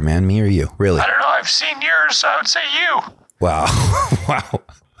asshole here, man? Me or you? Really? I don't know. I've seen yours, so I would say you. Wow.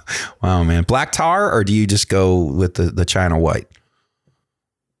 Wow, man. Black tar, or do you just go with the China white?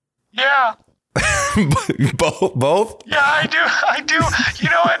 Yeah. Both? Yeah, I do. You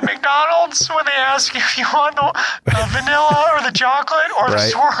know, at McDonald's, when they ask if you want the vanilla or the chocolate or the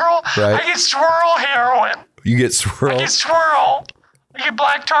swirl, I get swirl heroin. You get swirl? I get swirl. I get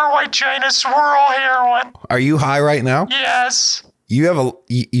black tar white China swirl heroin. Are you high right now? Yes.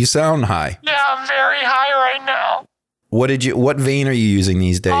 You sound high. Yeah, I'm very high right now. What vein are you using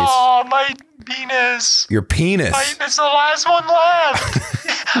these days? Oh, my penis. Your penis. It's the last one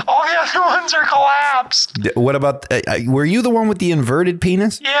left. All the other ones are collapsed. What about, were you the one with the inverted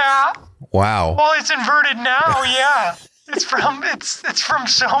penis? Yeah. Wow. Well, it's inverted now, yeah. It's from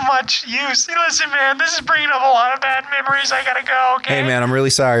so much use. Hey, listen, man, this is bringing up a lot of bad memories. I gotta go, okay? Hey, man, I'm really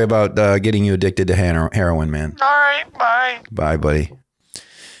sorry about getting you addicted to heroin, man. All right, bye. Bye, buddy.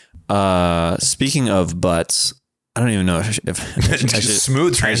 Speaking of butts, I don't even know if I should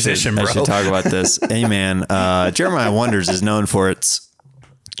smooth transition, I bro. should talk about this. Hey, man, Jeremiah Wonders is known for its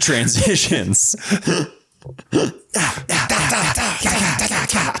transitions.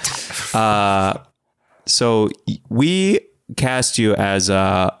 So we cast you as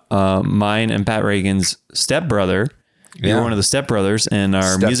mine and Pat Reagan's stepbrother. Yeah. You're one of the stepbrothers in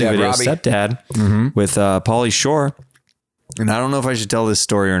our Stepdad music video, Robbie. Stepdad, with Pauly Shore. And I don't know if I should tell this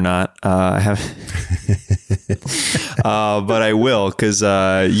story or not. I have, but I will, because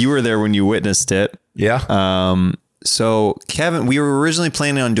you were there when you witnessed it. Yeah. So Kevin, we were originally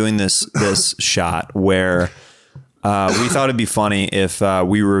planning on doing this shot where we thought it'd be funny if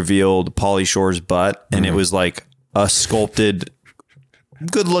we revealed Pauly Shore's butt, and it was like a sculpted,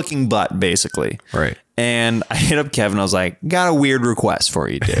 good-looking butt, basically. Right. And I hit up Kevin. I was like, "Got a weird request for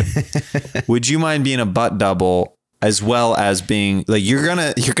you, dude. Would you mind being a butt double?" As well as being like, you're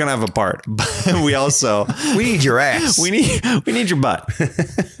gonna have a part, but we need your ass. We need your butt.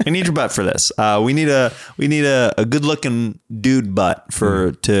 We need your butt for this. We need a good looking dude butt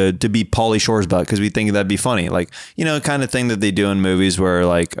to be Pauly Shore's butt, because we think that'd be funny. Like, you know, kind of thing that they do in movies where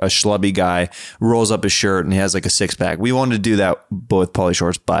like a schlubby guy rolls up his shirt and he has like a six pack. We wanted to do that, but with Pauly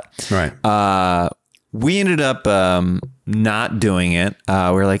Shore's butt. Right. We ended up not doing it.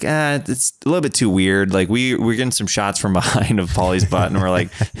 We're like, it's a little bit too weird. Like we're getting some shots from behind of Pauly's butt, and we're like,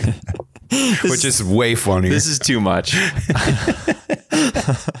 which is way funnier. This is too much.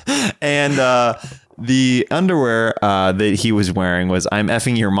 And the underwear that he was wearing was "I'm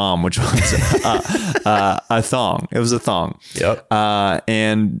effing your mom," which was a thong. It was a thong. Yep.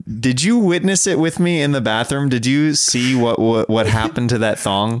 And did you witness it with me in the bathroom? Did you see what happened to that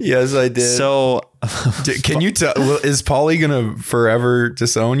thong? Yes, I did. So can you tell? Is Pauly gonna forever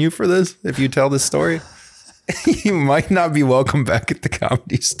disown you for this if you tell this story? You might not be welcome back at the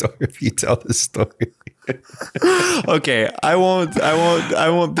Comedy Store if you tell this story. Okay, I won't be. I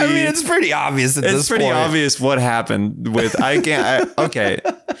mean, it's pretty obvious at this point. It's pretty obvious what happened with. Okay.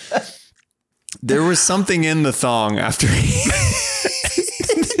 There was something in the thong after he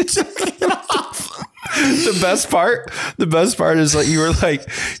took it off. The best part is like you're like,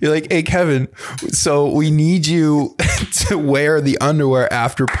 hey Kevin, so we need you to wear the underwear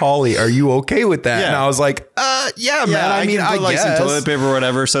after Pauly. Are you okay with that? Yeah. And I was like, yeah, man. I mean, can put, like guess. some toilet paper or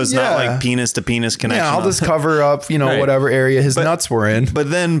whatever, so it's not like penis to penis connection. Yeah, I'll just cover up, Right. whatever area his nuts were in.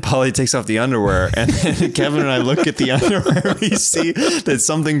 But then Pauly takes off the underwear, and then Kevin and I look at the underwear, and we see that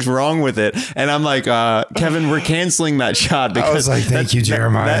something's wrong with it. And I'm like, Kevin, we're canceling that shot because I was like, thank you,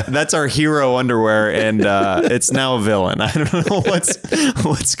 Jeremiah. That's our hero underwear, and it's now a villain. I don't know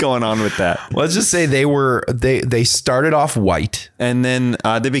what's going on with that. Let's just say they started off white, And then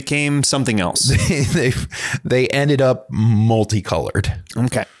they became something else. they ended up multicolored.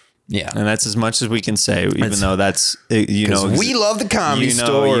 Okay. Yeah. And that's as much as we can say, even though that's, we love the Comedy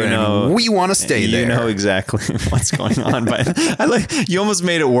Store and we want to stay there. You know exactly what's going on. But you almost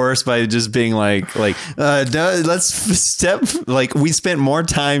made it worse by just being let's step, we spent more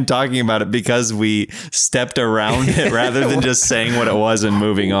time talking about it because we stepped around it rather than just saying what it was and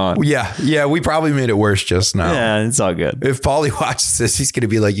moving on. Yeah. We probably made it worse just now. Yeah, it's all good. If Pauly watches this, he's going to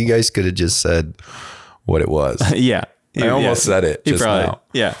be like, you guys could have just said what it was. Yeah. I almost said it just now.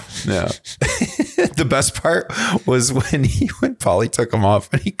 Yeah. The best part was when Pauly took him off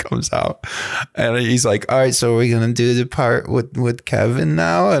and he comes out and he's like, all right, so we're going to do the part with Kevin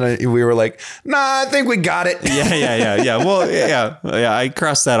now. And we were like, nah, I think we got it. Yeah. Well, yeah. I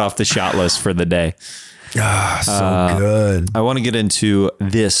crossed that off the shot list for the day. So good. I want to get into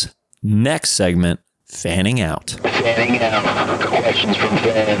this next segment, fanning out. Fanning out. Questions from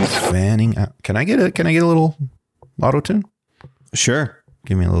fans. Fanning out. Can I get a little auto tune? Sure.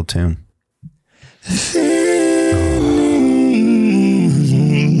 Give me a little tune.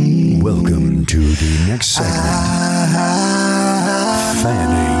 Welcome to the next segment.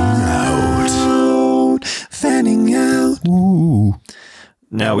 Fanning out.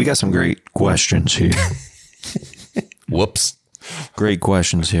 Now we got some great questions here. Whoops. Great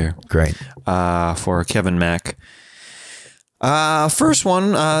questions here. Great. For Kevin Mack. First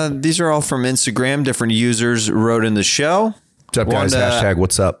one, these are all from Instagram. Different users wrote in the show. What's up, guys? Hashtag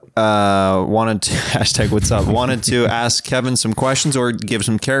what's up. Hashtag what's up. Wanted to ask Kevin some questions or give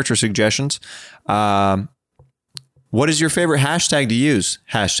some character suggestions. What is your favorite hashtag to use?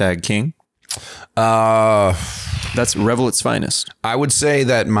 Hashtag King. That's Revelit's finest. I would say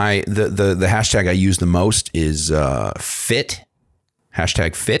that the hashtag I use the most is fit.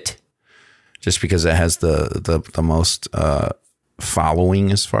 Hashtag fit. Just because it has the most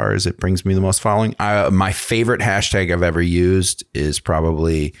following, as far as it brings me the most following. My favorite hashtag I've ever used is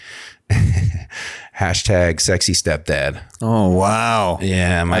probably hashtag sexy stepdad. Oh, wow.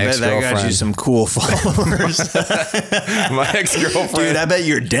 Yeah, my ex-girlfriend. That got you some cool followers. My ex-girlfriend. Dude, I bet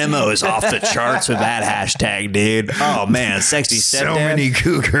your demo is off the charts with that hashtag, dude. Oh, man, sexy stepdad. So many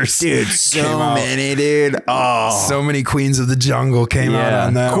cougars. Dude, so many, dude. Oh. So many queens of the jungle came out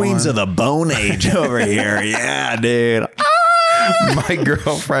on that Queens of the Bone Age over here. Yeah, dude. My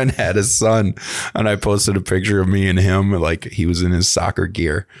girlfriend had a son, and I posted a picture of me and him, like he was in his soccer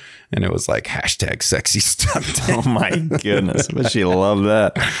gear, and it was like hashtag sexy stepdad. Oh my goodness, but she loved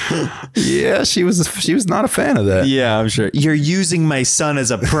that. Yeah, she was not a fan of that. Yeah, I'm sure. You're using my son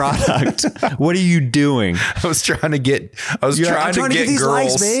as a product. What are you doing? I was trying to get these girls.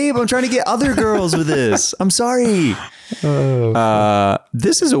 Likes, babe. I'm trying to get other girls with this. I'm sorry.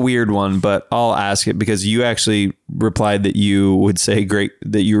 This is a weird one, but I'll ask it because you actually replied that you would say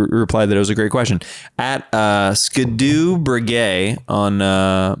you replied that it was a great question. At Skidoo Breguet on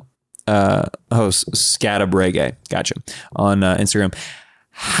Scada Breguet, gotcha, on Instagram.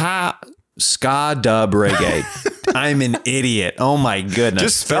 Scada Breguet. I'm an idiot. Oh my goodness.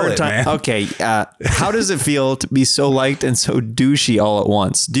 Just spell it, man. Okay. How does it feel to be so liked and so douchey all at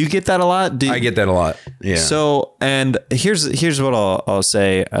once? Do you get that a lot? I get that a lot. Yeah. So, and here's what I'll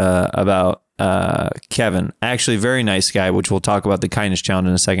say about Kevin. Actually, very nice guy, which we'll talk about the kindness challenge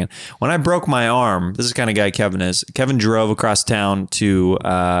in a second. When I broke my arm, this is the kind of guy Kevin is. Kevin drove across town to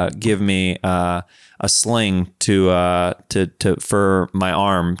give me a sling for my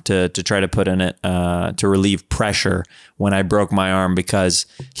arm to try to put in it to relieve pressure when I broke my arm, because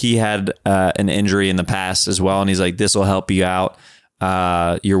he had an injury in the past as well, and he's like, "This will help you out.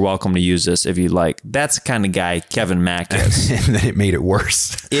 You're welcome to use this if you'd like." That's the kind of guy Kevin Mack is. And then it made it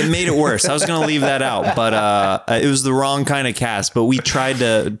worse. It made it worse. I was going to leave that out, but it was the wrong kind of cast. But we tried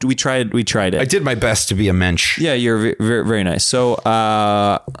it. I did my best to be a mensch. Yeah, you're very, very nice. So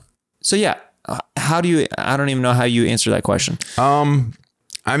yeah. How do you? I don't even know how you answer that question.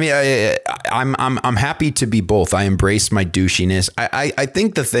 I mean, I'm happy to be both. I embrace my douchiness. I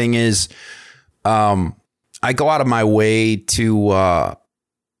think the thing is, I go out of my way to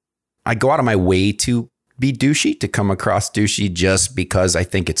be douchey, to come across douchey, just because I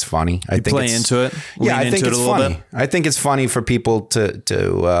think it's funny. I think play into it. Yeah, I think it's funny. I think it's funny for people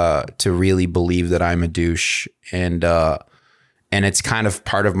to really believe that I'm a douche, and it's kind of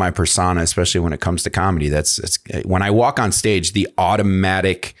part of my persona, especially when it comes to comedy. It's when I walk on stage, the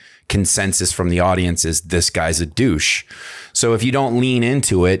automatic consensus from the audience is this guy's a douche. So if you don't lean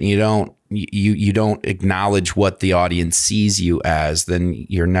into it, you don't acknowledge what the audience sees you as, then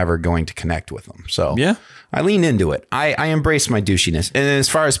you're never going to connect with them. So yeah, I lean into it. I embrace my douchiness. And as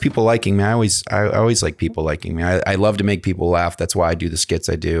far as people liking me, I always like people liking me. I love to make people laugh. That's why I do the skits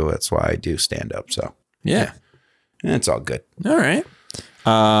I do. That's why I do stand up. So yeah. It's all good. All right.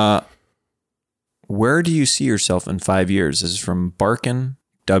 Where do you see yourself in 5 years? This is from Barkin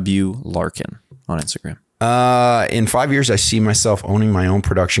W. Larkin on Instagram. In 5 years, I see myself owning my own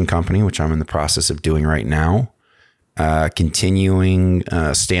production company, which I'm in the process of doing right now. Continuing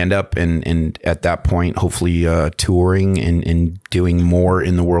stand up and at that point, hopefully touring and doing more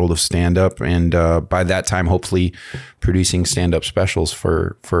in the world of stand up. And by that time, hopefully producing stand up specials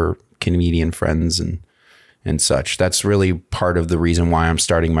for comedian friends and such. That's really part of the reason why I'm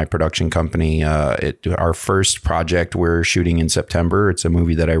starting my production company. Our first project we're shooting in September. It's a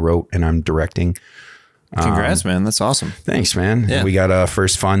movie that I wrote and I'm directing. Congrats, man. That's awesome. Thanks, man. Yeah. We got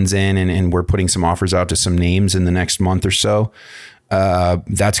first funds in and we're putting some offers out to some names in the next month or so.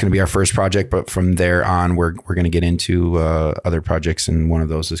 That's going to be our first project, but from there on, we're going to get into other projects, and one of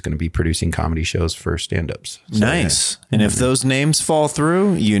those is going to be producing comedy shows for stand-ups. So, nice. Yeah. And if those names fall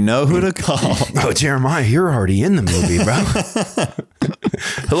through, you know who to call. Oh, Jeremiah, you're already in the movie, bro.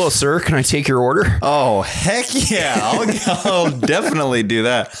 Hello, sir. Can I take your order? Oh, heck yeah. I'll definitely do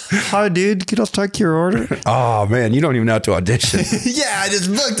that. Hi, dude. Can I take your order? Oh, man. You don't even have to audition. Yeah, I just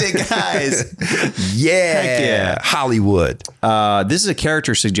booked it, guys. Yeah. Heck yeah. Hollywood. This is a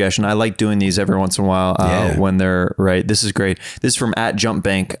character suggestion. I like doing these every once in a while when they're right. This is great. This is from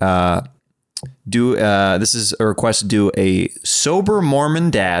 @JumpBank. This is a request to do a sober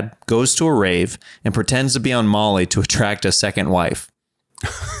Mormon dad goes to a rave and pretends to be on Molly to attract a second wife.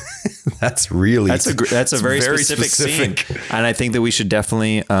 That's a very specific scene, and I think that we should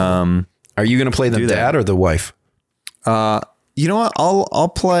definitely. Are you going to play the dad or the wife? You know what? I'll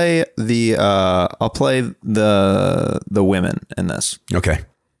play the women in this. Okay.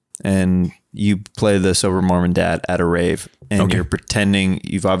 And you play the sober Mormon dad at a rave, and you're pretending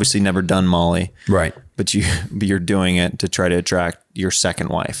you've obviously never done Molly, right? But you're doing it to try to attract your second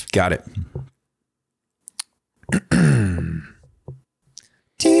wife. Got it.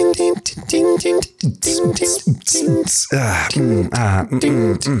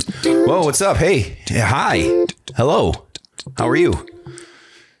 Whoa, what's up? Hey, hi, hello. How are you?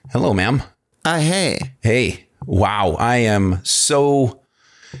 Hello, ma'am. Hey. Wow, I am so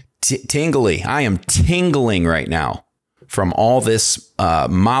tingly. I am tingling right now from all this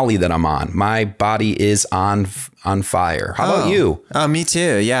Molly that I'm on. My body is on fire. How about you? Oh, me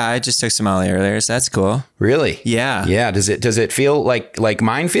too. Yeah, I just took some Molly earlier, so that's cool. Really? Yeah. Yeah. Does it feel like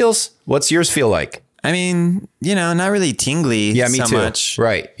mine feels? What's yours feel like? I mean, not really tingly. Yeah, me too. Much.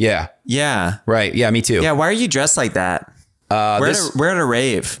 Right. Yeah. Yeah. Right. Yeah, me too. Yeah. Why are you dressed like that? We're at a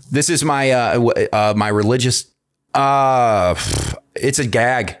rave. This is my my religious. It's a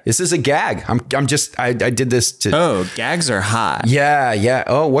gag. This is a gag. I did this to. Oh, gags are hot. Yeah.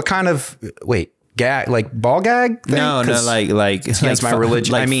 Oh, what kind of gag? Like ball gag? Thing? No, like that's my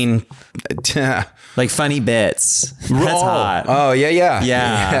religion. I mean, like funny bits. That's hot. Oh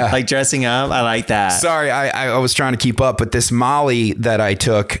yeah. Like dressing up. I like that. Sorry, I was trying to keep up, but this Molly that I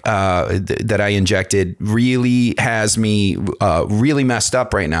took, that I injected, really has me really messed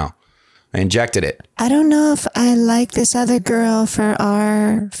up right now. I injected it. I don't know if I like this other girl for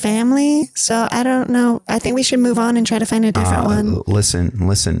our family, so I don't know. I think we should move on and try to find a different one.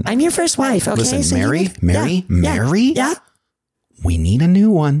 Listen. I'm your first wife, okay? Listen, so Mary. Yeah. We need a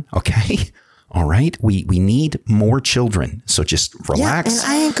new one, okay? All right? We need more children, so just relax. Yeah, and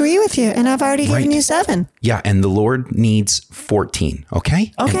I agree with you, and I've already given you 7. Yeah, and the Lord needs 14,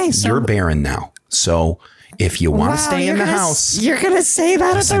 okay? Okay, and so you're barren now, so... If you want to stay in the house, you're going to say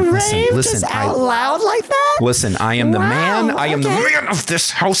that at the rave just out loud like that? Listen, I am the man. I am the man of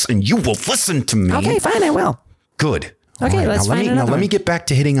this house, and you will listen to me. Okay, fine, I will. Good. Okay, right, let's find another let me get back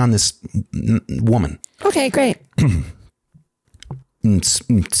to hitting on this woman. Okay, great. Why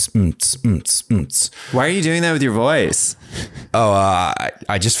are you doing that with your voice? Oh, I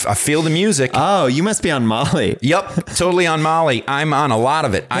feel the music. Oh, you must be on Molly. Yep, totally on Molly. I'm on a lot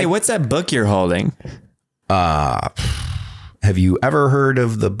of it. Hey, what's that book you're holding? Have you ever heard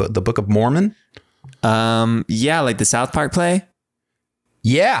of the Book of Mormon? Yeah, like the South Park play.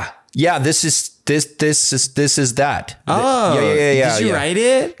 Yeah. This is that. Oh, yeah. Did you write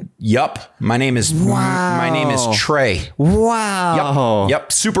it? Yup. My name is Trey. Wow.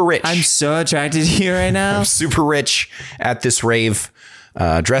 Yep. Super rich. I'm so attracted to you right now. I'm super rich at this rave,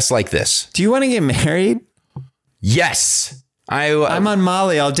 dressed like this. Do you want to get married? Yes. I'm on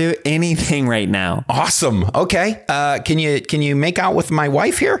Molly. I'll do anything right now. Awesome. Okay. Can you make out with my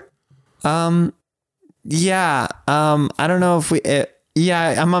wife here? Yeah. I don't know if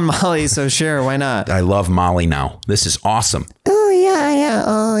yeah, I'm on Molly, so sure, why not? I love Molly now. This is awesome. Oh yeah.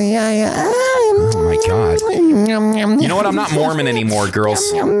 Oh yeah. Oh my God. You know what? I'm not Mormon anymore, girls.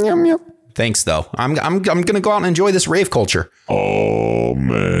 Thanks, though. I'm gonna go out and enjoy this rave culture. Oh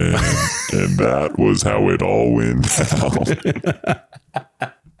man, and that was how it all went down.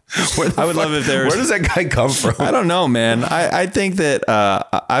 I would love if there was... Where does that guy come from? I don't know, man. I think that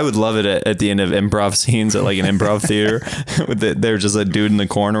I would love it at the end of improv scenes at like an improv theater. There's just a dude in the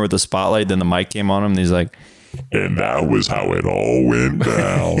corner with a spotlight. Then the mic came on him, and he's like, and that was how it all went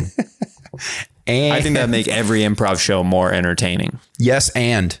down. And I think that'd make every improv show more entertaining. Yes,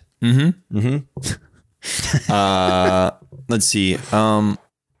 and. Let's see. That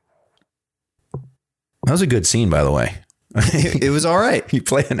was a good scene, by the way. It was all right. You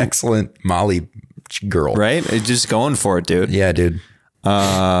play an excellent Molly girl. Right? It's just going for it, dude. Yeah, dude.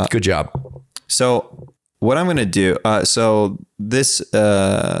 Good job. So what I'm going to do, so this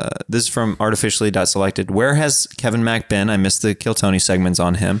is from artificially.selected. Where has Kevin Mack been? I missed the Kill Tony segments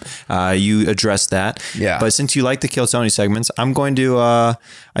on him. You addressed that. Yeah. But since you like the Kill Tony segments, I'm going to, I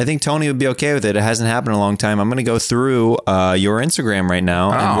think Tony would be okay with it. It hasn't happened in a long time. I'm going to go through your Instagram right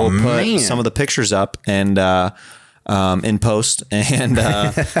now, and we'll put some of the pictures up and in post, and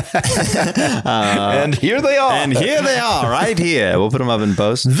and here they are. And here they are, right here. We'll put them up in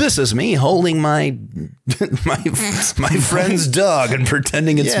post. This is me holding my friend's dog and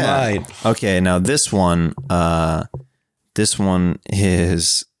pretending it's mine. Okay, now this one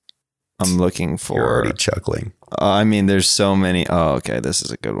is. I'm looking for. You're already chuckling. I mean, there's so many. Oh, okay, this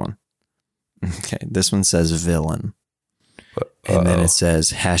is a good one. Okay, this one says villain, and then it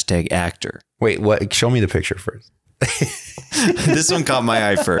says #actor. Wait, what? Show me the picture first. This one caught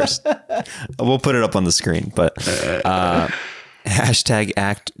my eye first. We'll put it up on the screen, but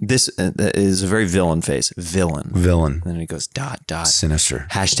 #act. This is a very villain face. Villain. And then it goes ... Sinister.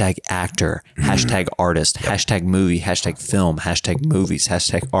 #actor. #artist. #movie. #film. #movies.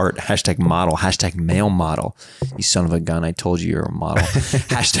 #art. #model. #male model. You son of a gun! I told you you're a model.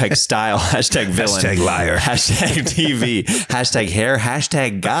 #style. #villain. #liar. #TV. #hair.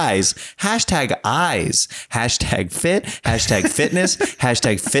 #guys. #eyes. #fit. #fitness.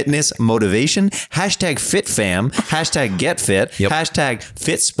 #fitness motivation. #fitfam. #getfit. Yep.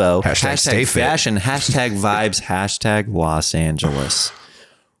 #fitspo. Stay fit. #fashion. #vibes. #Los Angeles.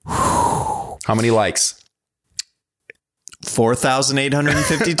 How many likes?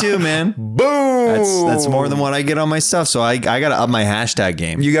 4,852, man. Boom. That's more than what I get on my stuff. So I got to up my hashtag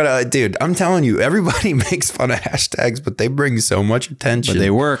game. You gotta, dude, I'm telling you, everybody makes fun of hashtags, but they bring so much attention. But they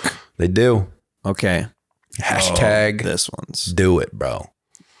work. They do. Okay. This one's. Do it, bro.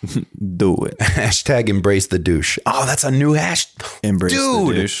 Do it. #embrace the douche. Oh, that's a new Embrace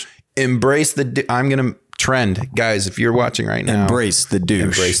the douche. Embrace the I'm going to trend. Guys, if you're watching right now. Embrace the douche.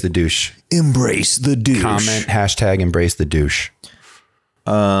 Embrace the douche. Embrace the douche. Comment #embrace the douche.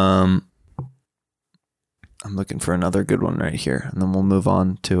 I'm looking for another good one right here, and then we'll move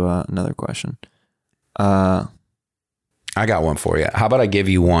on to another question. I got one for you. How about I give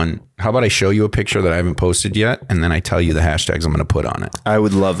you one? How about I show you a picture that I haven't posted yet, and then I tell you the hashtags I'm going to put on it? I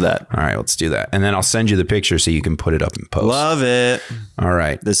would love that. All right, let's do that. And then I'll send you the picture so you can put it up in post. Love it. All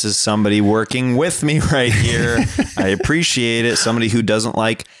right. This is somebody working with me right here. I appreciate it. Somebody who doesn't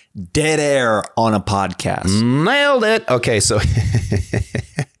like dead air on a podcast. Nailed it. Okay, so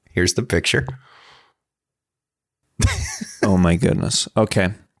here's the picture. Oh my goodness. Okay.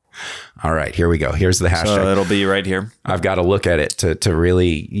 All right, here we go. Here's the hashtag. So it'll be right here. I've got to look at it to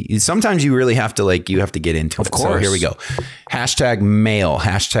really, sometimes you really have to you have to get into it. Of course. So here we go. #male,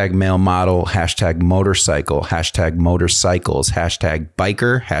 #male model, #motorcycle, #motorcycles,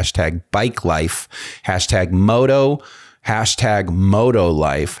 #biker, #bike life, #moto, #moto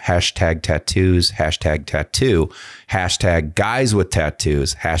life, #tattoos, #tattoo, #guys with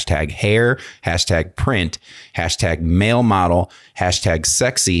tattoos, #hair, #print, #male model,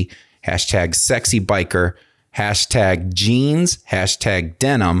 #sexy, #sexy biker, #jeans,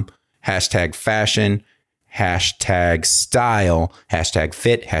 #denim, #fashion, #style,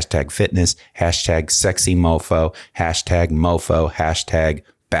 #fit, #fitness, #sexy mofo, #mofo,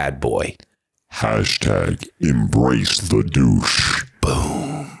 #bad boy. #embrace the douche.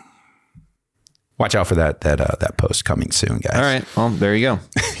 Boom. Watch out for that post coming soon, guys. All right. Well, there you go.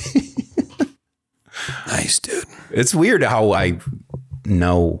 Nice, dude. It's weird how I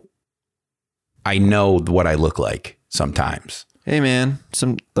know what I look like sometimes. Hey, man.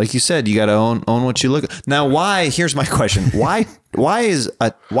 Like you said, you got to own what you look. Now, here's my question. Why is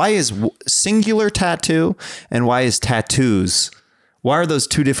singular tattoo and why is tattoos? Why are those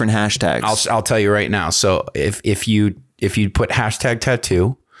two different hashtags? I'll tell you right now. So if you put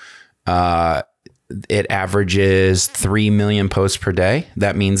 #tattoo, it averages 3 million posts per day.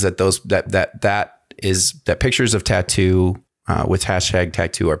 That means that that pictures of tattoo with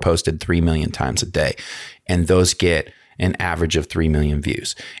 #tattoo are posted 3 million times a day, and those get an average of 3 million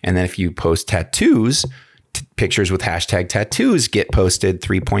views. And then if you post tattoos, pictures with #tattoos get posted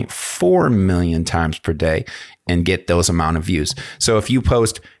 3.4 million times per day and get those amount of views. So if you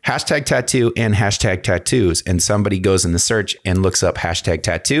post #tattoo and #tattoos and somebody goes in the search and looks up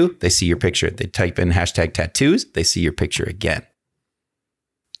 #tattoo, they see your picture. They type in #tattoos, they see your picture again.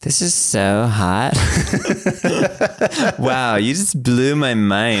 This is so hot. Wow, you just blew my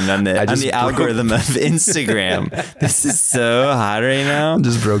mind on the algorithm of Instagram. This is so hot right now.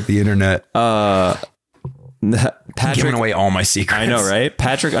 Just broke the internet. Patrick, giving away all my secrets. I know, right?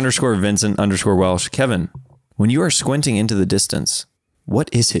 Patrick _Vincent _Welsh. Kevin, when you are squinting into the distance, what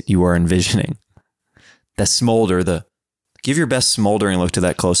is it you are envisioning? that smolder. Give your best smoldering look to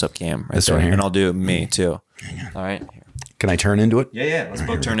that close-up cam right This there, one here? and I'll do me too. All right. Can I turn into it? Yeah. Let's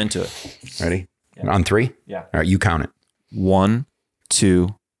both turn into it. Ready? On 3? Yeah. All right, you count it. 1,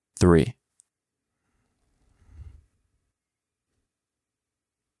 2, 3.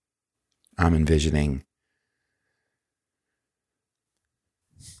 I'm envisioning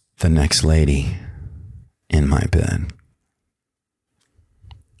the next lady in my bed.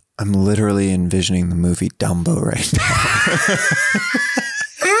 I'm literally envisioning the movie Dumbo right now.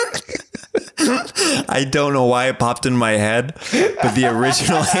 I don't know why it popped in my head, but the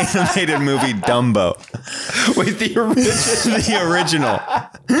original animated movie Dumbo. Wait, the original? The original.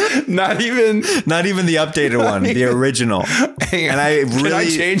 Not even the updated one. The original. Can I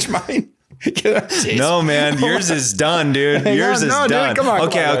change mine? No, man, yours is done, dude. Yours is done. Dude, come on,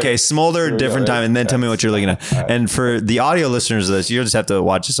 okay. Smolder different time, and then tell me what you're looking at. Right. And for the audio listeners of this, you'll just have to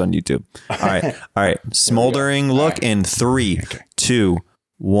watch this on YouTube. All right. Smoldering look in 3, 2,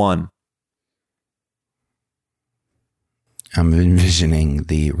 1. I'm envisioning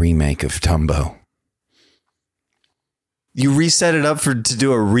the remake of Dumbo. You reset it up to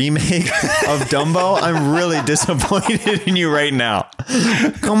do a remake of Dumbo? I'm really disappointed in you right now.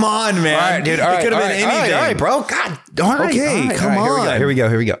 Come on, man. All right, dude. All right, it could have been anything. All right, bro. God. All right. Okay, come on. Here we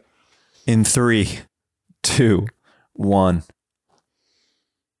go. In 3, 2, 1.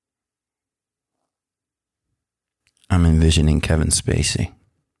 I'm envisioning Kevin Spacey.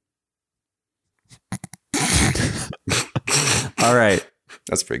 All right.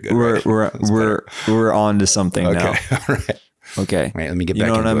 That's pretty good. We're on to something now. All right. Okay. Wait, let me get back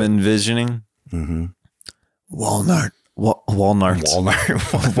into it. You know what I'm envisioning? Mm-hmm. Walnuts.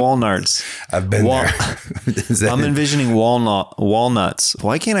 I've been there. I'm envisioning walnuts.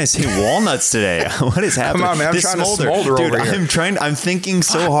 Why can't I say walnuts today? What is happening? Come on, man. I'm trying to smolder dude, over here. I'm thinking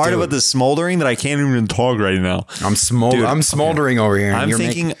so hard about the smoldering that I can't even talk right now. I'm smoldering over here. I'm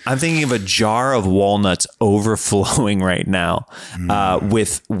thinking of a jar of walnuts overflowing right now,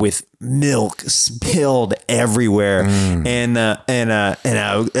 with milk spilled everywhere, and a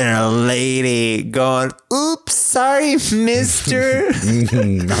lady going, "Oops, sorry, mister."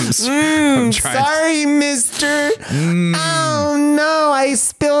 I'm trying. Sorry, mister. Oh no, I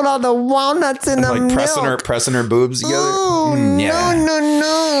spilled all the walnuts in the milk. Pressing her boobs together. Oh,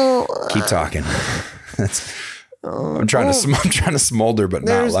 no. Keep talking. I'm trying to smolder, but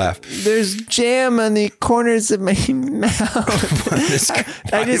not laugh. There's jam on the corners of my mouth.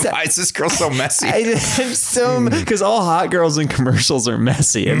 Why is this girl so messy? Because all hot girls in commercials are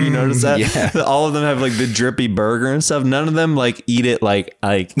messy. Have you noticed that? Yeah. All of them have like the drippy burger and stuff. None of them like eat it like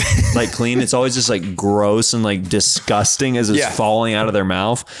clean. It's always just like gross and like disgusting as it's falling out of their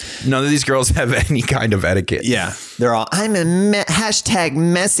mouth. None of these girls have any kind of etiquette. Yeah. They're all, I'm a hashtag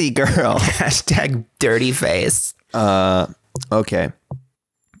messy girl. Hashtag dirty face. Okay.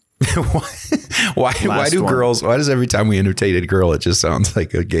 Why does every time we entertain a girl, it just sounds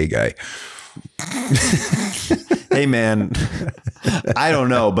like a gay guy? Hey man, I don't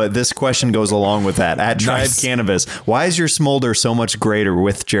know, but this question goes along with that. At Tribe Cannabis, why is your smolder so much greater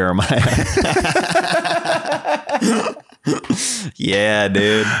with Jeremiah? Yeah,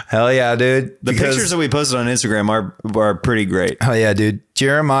 dude. Hell yeah, dude. The pictures that we posted on Instagram are pretty great. Hell yeah, dude.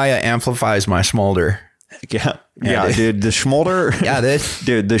 Jeremiah amplifies my smolder. Yeah, dude. The smolder. Yeah,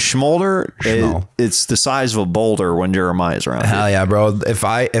 dude. The smolder. It's the size of a boulder when Jeremiah's around. Hell yeah, bro. If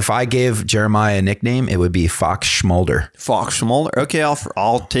I gave Jeremiah a nickname, it would be Fox Schmolder. Fox Schmolder. Okay,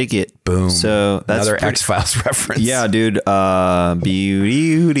 I'll take it. Boom. So that's another X-Files reference. Yeah, dude.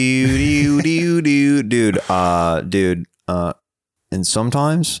 Dude. And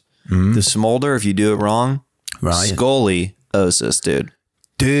sometimes the smolder, if you do it wrong, scoliosis, dude.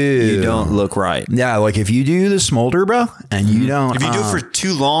 Dude, you don't look right. Yeah, like if you do the smolder, bro, and you don't, if you do it for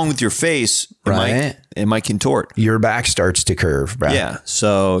too long with your face, it might contort. Your back starts to curve, bro. Yeah.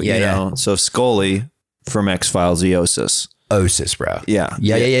 So so Scully from X-Files, the osis, bro. Yeah.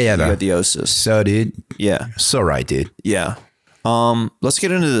 You got the osis. So, dude. Yeah. So right, dude. Yeah. Let's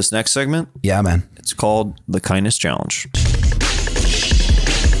get into this next segment. Yeah, man. It's called the Kindness Challenge.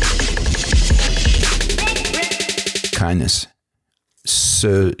 Kindness.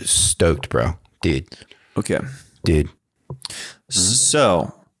 So stoked, bro. Dude. Okay. Dude.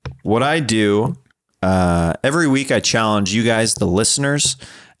 So what I do, every week I challenge you guys, the listeners,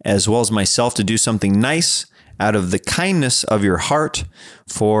 as well as myself, to do something nice out of the kindness of your heart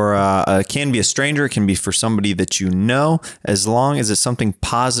for, it can be a stranger, it can be for somebody that you know, as long as it's something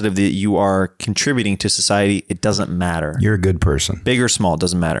positive that you are contributing to society, it doesn't matter. You're a good person. Big or small, it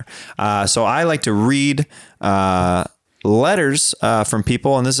doesn't matter. So I like to read letters from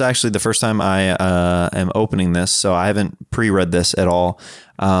people, and this is actually the first time I am opening this, so I haven't pre-read this at all.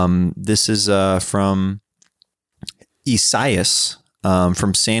 This is from Isaias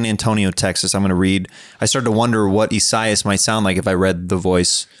from San Antonio, Texas. I'm going to read. I started to wonder what Isaias might sound like if I read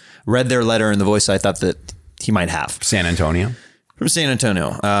their letter in the voice I thought that he might have. San Antonio. From San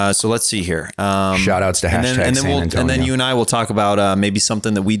Antonio. So let's see here. Shout outs to hashtag San Antonio. And then you and I will talk about maybe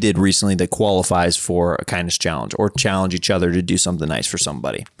something that we did recently that qualifies for a kindness challenge, or challenge each other to do something nice for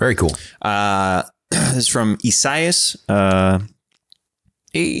somebody. Very cool. This is from Isaias.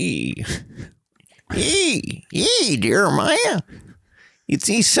 Hey, Jeremiah. It's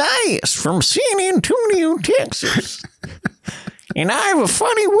Isaias from San Antonio, Texas. And I have a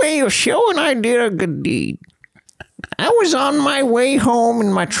funny way of showing I did a good deed. I was on my way home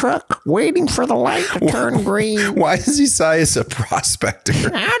in my truck waiting for the light to turn green. Why is Isaias a prospector?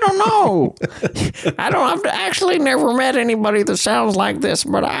 I don't know. I've actually never met anybody that sounds like this,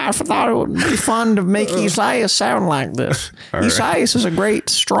 but I thought it would be fun to make Isaias sound like this. Isaias is a great,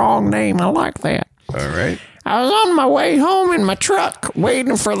 strong name. I like that. All right. I was on my way home in my truck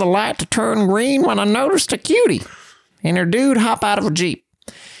waiting for the light to turn green when I noticed a cutie and her dude hop out of a Jeep.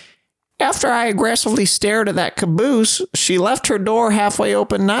 After I aggressively stared at that caboose, she left her door halfway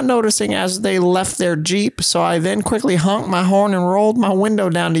open, not noticing as they left their Jeep, so I then quickly honked my horn and rolled my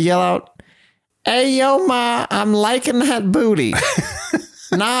window down to yell out, "Hey, yo, ma, I'm liking that booty."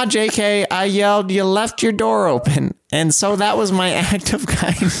 Nah, JK, I yelled, "You left your door open." And so that was my act of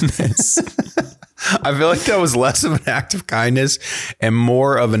kindness. I feel like that was less of an act of kindness and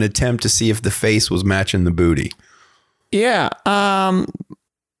more of an attempt to see if the face was matching the booty. Yeah,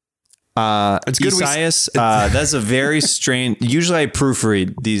 it's good. Isaias, that's a very strange. Usually I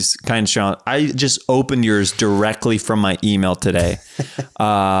proofread these kind of shows. I just opened yours directly from my email today.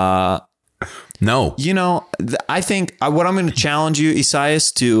 No, I think what I'm going to challenge you,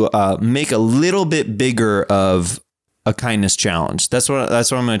 Isaias, to make a little bit bigger of a kindness challenge. That's what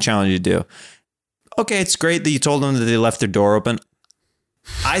I'm going to challenge you to do. Okay, it's great that you told them that they left their door open.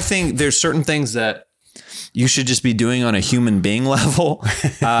 I think there's certain things that you should just be doing on a human being level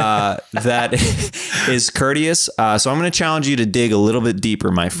that is courteous. So I'm going to challenge you to dig a little bit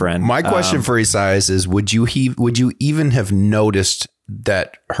deeper, my friend. My question for Isaias is, would you even have noticed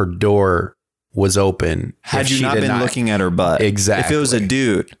that her door was open had you not been looking at her butt? Exactly. If it was a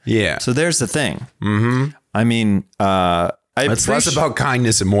dude. Yeah. So there's the thing. Mm-hmm. I mean, it's less about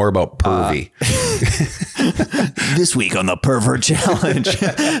kindness and more about pervy. This week on the Pervert Challenge.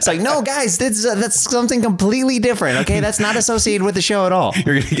 It's like, no, guys, that's something completely different. Okay, that's not associated with the show at all.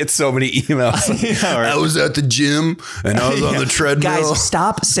 You're gonna get so many emails. Yeah, right. I was at the gym and I was on the treadmill. Guys,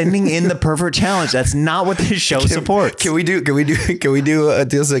 stop sending in the Pervert Challenge. That's not what this show supports. Can we do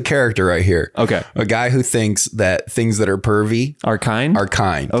this is a character right here? Okay, a guy who thinks that things that are pervy are kind.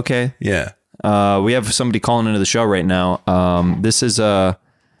 Okay, yeah. We have somebody calling into the show right now. This is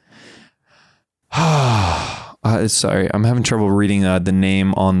sorry, I'm having trouble reading the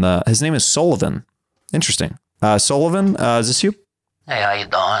name on the. His name is Sullivan. Interesting. Sullivan, is this you? Hey, how you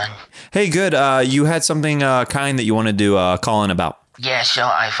doing? Hey, good. You had something kind that you wanted to call in about. Yeah, so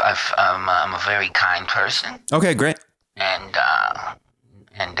I'm a very kind person. Okay, great. And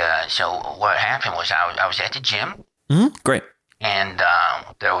so what happened was I was at the gym. Mm-hmm. Great. And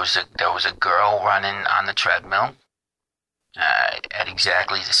there was a girl running on the treadmill at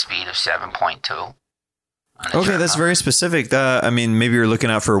exactly the speed of 7.2. Okay, that's very specific. I mean, maybe you're looking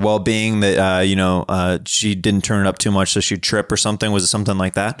out for her well-being, that she didn't turn it up too much so she'd trip or something. Was it something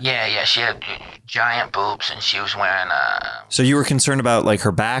like that? Yeah, she had giant boobs and she was wearing So you were concerned about like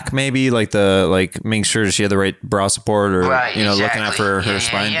her back, maybe making sure she had the right bra support, or exactly. looking out for her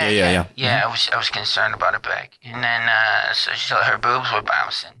spine. Yeah. I was concerned about her back, and then so her boobs were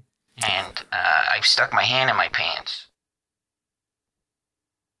bouncing, and I stuck my hand in my pants.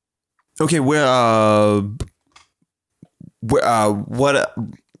 Okay, what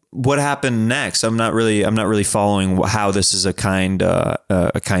happened next? I'm not really following how this is a kind act.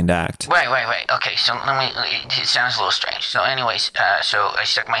 Wait. Okay, so it sounds a little strange. So anyways, so I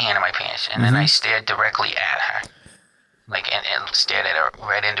stuck my hand in my pants, and then I stared directly at her, and stared at her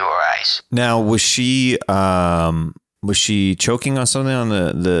right into her eyes. Now, was she choking on something on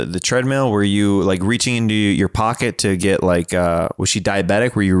the treadmill? Were you reaching into your pocket to get was she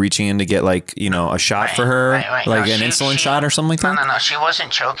diabetic? Were you reaching in to get a shot for her? Right. An insulin shot or something like that? No, she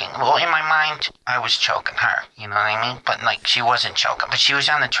wasn't choking. Well, in my mind, I was choking her. You know what I mean? But she wasn't choking. But she was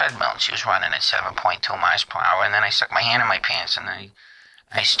on the treadmill and she was running at 7.2 miles per hour. And then I stuck my hand in my pants and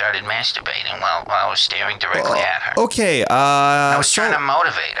I started masturbating while I was staring directly at her. Okay. I was trying to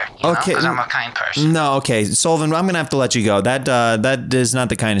motivate her, because I'm a kind person. No, okay. Sullivan, I'm going to have to let you go. That is not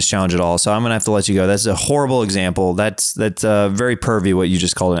the kindest challenge at all, so I'm going to have to let you go. That's a horrible example. That's very pervy what you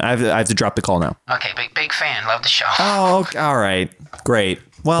just called it. I have to drop the call now. Okay, big fan. Love the show. Oh, okay. All right. Great.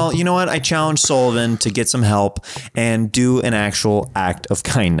 Well, you know what? I challenge Sullivan to get some help and do an actual act of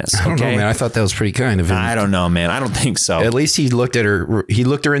kindness. Okay? I don't know, man. I thought that was pretty kind of him. I don't know, man. I don't think so. At least he looked at her. He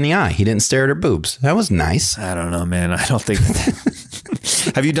looked her in the eye. He didn't stare at her boobs. That was nice. I don't know, man. I don't think.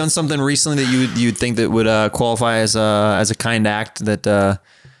 Have you done something recently that you'd think that would qualify as a kind act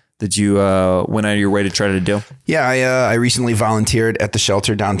that you went out of your way to try to do? Yeah, I recently volunteered at the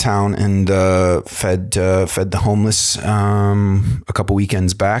shelter downtown and fed the homeless a couple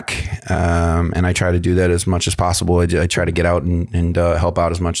weekends back, and I try to do that as much as possible. I try to get out and help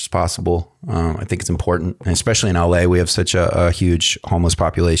out as much as possible. I think it's important, and especially in LA. We have such a huge homeless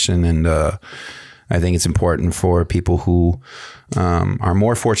population, and I think it's important for people who are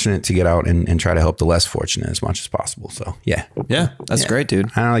more fortunate to get out and try to help the less fortunate as much as possible. So, yeah. Yeah, that's great, dude.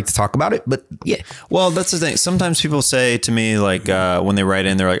 I don't like to talk about it, but yeah. Well, that's the thing. Sometimes people say to me, like, when they write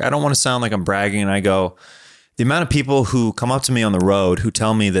in, they're like, I don't want to sound like I'm bragging. And I go, the amount of people who come up to me on the road who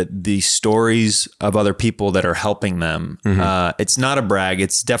tell me that the stories of other people that are helping them, it's not a brag.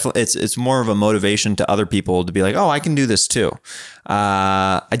 It's definitely, it's more of a motivation to other people to be like, oh, I can do this too.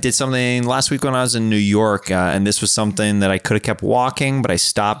 I did something last week when I was in New York, and this was something that I could have kept walking, but I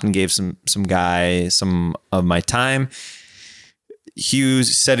stopped and gave some guy some of my time. He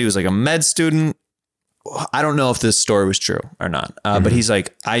said he was like a med student. I don't know if this story was true or not, but he's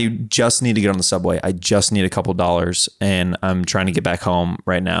like, I just need to get on the subway. I just need a couple dollars and I'm trying to get back home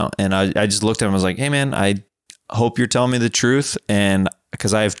right now. And I just looked at him and was like, hey man, I hope you're telling me the truth. And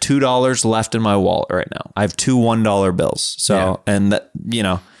because I have $2 left in my wallet right now. I have two $1 bills. So, and that,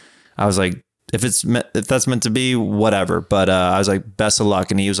 I was like, if that's meant to be, whatever. But I was like, best of luck.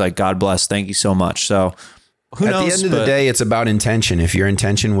 And he was like, God bless. Thank you so much. So who knows? At the end of the day, it's about intention. If your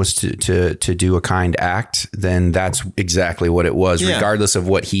intention was to do a kind act, then that's exactly what it was, regardless of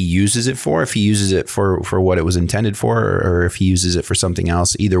what he uses it for. If he uses it for what it was intended for, or if he uses it for something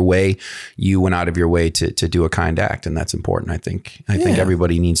else, either way, you went out of your way to do a kind act. And that's important. I think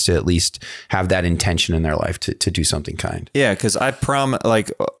everybody needs to at least have that intention in their life to do something kind. Yeah. Cause I promise,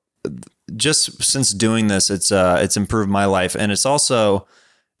 like, just since doing this, it's improved my life. And it's also,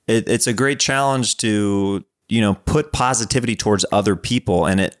 it's a great challenge to, put positivity towards other people.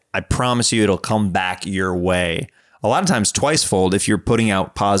 And I promise you, it'll come back your way. A lot of times twice-fold if you're putting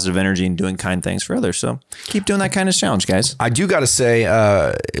out positive energy and doing kind things for others. So keep doing that kind of challenge, guys. I do got to say,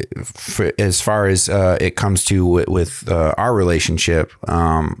 as far as it comes to with our relationship,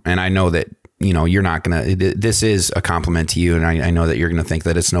 and I know that, you're not going to, this is a compliment to you. And I know that you're going to think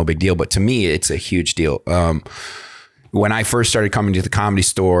that it's no big deal, but to me, it's a huge deal. When I first started coming to the Comedy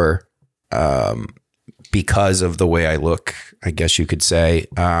Store, because of the way I look, I guess you could say.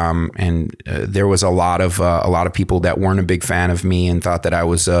 And there was a lot of people that weren't a big fan of me and thought that I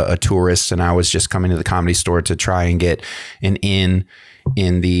was a tourist and I was just coming to the Comedy Store to try and get an in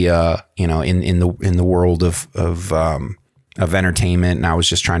the in the world of entertainment. And I was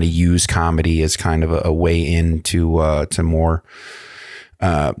just trying to use comedy as kind of a way into to more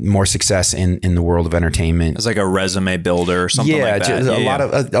success in the world of entertainment. It's like a resume builder or something like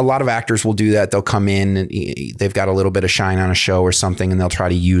that. A lot of actors will do that. They'll come in and they've got a little bit of shine on a show or something, and they'll try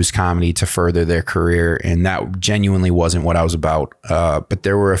to use comedy to further their career. And that genuinely wasn't what I was about. But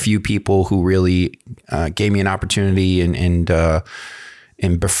there were a few people who really gave me an opportunity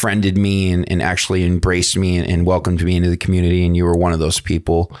and befriended me and actually embraced me and welcomed me into the community. And you were one of those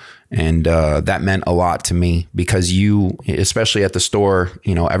people. And that meant a lot to me because you, especially at the store,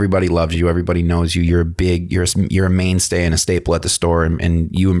 everybody loves you. Everybody knows you. You're a mainstay and a staple at the store. And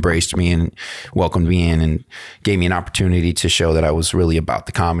you embraced me and welcomed me in and gave me an opportunity to show that I was really about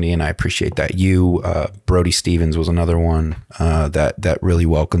the comedy. And I appreciate that. You, Brody Stevens was another one that really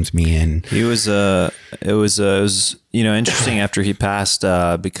welcomed me in. He was, it was interesting after he passed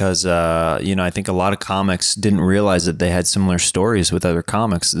because, I think a lot of comics didn't realize that they had similar stories with other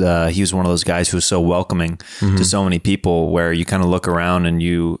comics. He was one of those guys who was so welcoming to so many people where you kind of look around and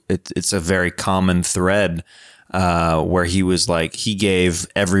it's a very common thread where he was like, he gave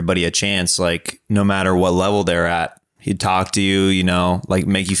everybody a chance, like no matter what level they're at, he'd talk to you, like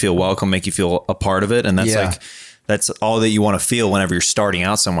make you feel welcome, make you feel a part of it. And that's that's all that you want to feel whenever you're starting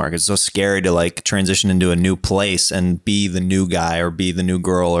out somewhere. Cause it's so scary to like transition into a new place and be the new guy or be the new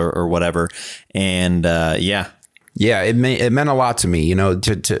girl or whatever. And Yeah, it meant a lot to me, you know,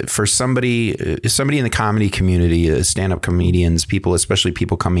 for somebody in the comedy community, stand-up comedians, people, especially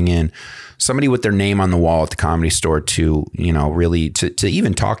people coming in, somebody with their name on the wall at the Comedy Store to, you know, really to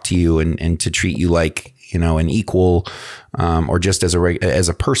even talk to you and to treat you like, you know, an equal, or just as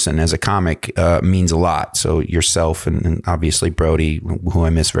a person, as a comic, means a lot. So yourself and obviously Brody, who I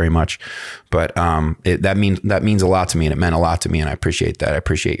miss very much, but that means a lot to me, and it meant a lot to me, and I appreciate that. I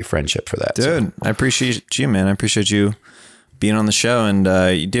appreciate your friendship for that, dude. So. I appreciate you, man. I appreciate you being on the show, and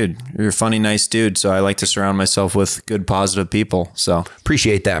dude, you're a funny, nice dude. So I like to surround myself with good, positive people. So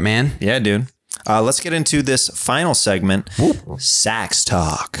Appreciate that, man. yeah, dude. Let's get into this final segment, Sax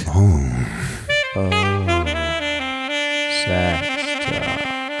Talk.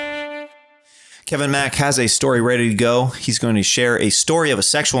 Kevin Mack has a story ready to go. He's going to share a story of a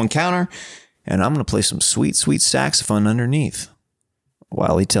sexual encounter, and I'm going to play some sweet, sweet saxophone underneath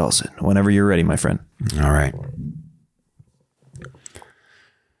while he tells it. Whenever you're ready, my friend. All right.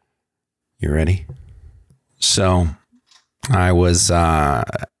 You ready? So I was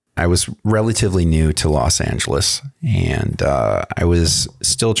relatively new to Los Angeles, and I was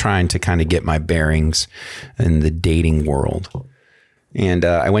still trying to kind of get my bearings in the dating world. And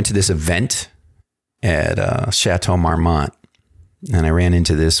I went to this event at Chateau Marmont, and I ran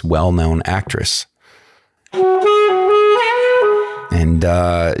into this well-known actress. And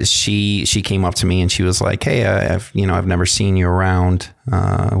she came up to me and she was like, "Hey, I've never seen you around.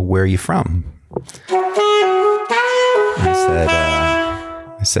 Where are you from?"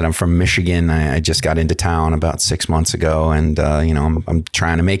 I said, "I'm from Michigan. I just got into town about 6 months ago, and I'm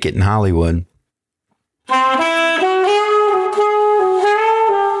trying to make it in Hollywood."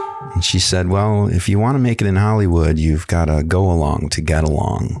 And she said, "Well, if you want to make it in Hollywood, you've got to go along to get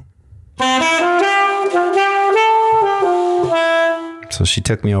along." So she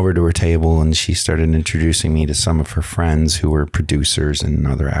took me over to her table and she started introducing me to some of her friends who were producers and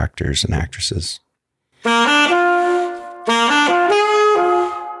other actors and actresses.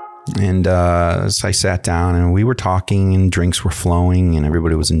 And so I sat down and we were talking and drinks were flowing and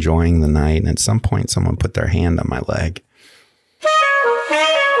everybody was enjoying the night. And at some point, someone put their hand on my leg.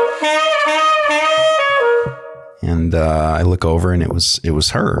 And I look over and it was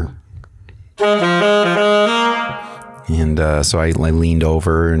her. And so I leaned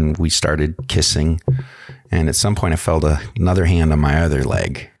over and we started kissing. And at some point I felt another hand on my other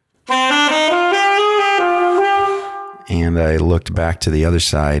leg. And I looked back to the other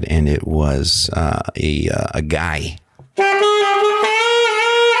side and it was a guy.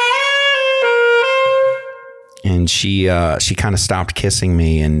 And she kind of stopped kissing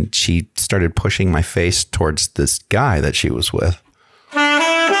me and she started pushing my face towards this guy that she was with.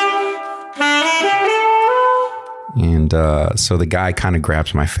 And so the guy kind of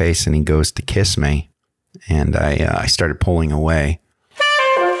grabs my face and he goes to kiss me. And I started pulling away.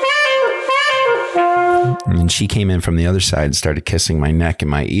 And she came in from the other side and started kissing my neck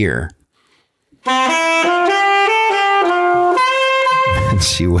and my ear. And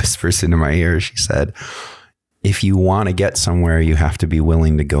she whispers into my ear, she said, "If you want to get somewhere, you have to be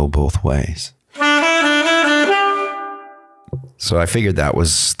willing to go both ways." So I figured that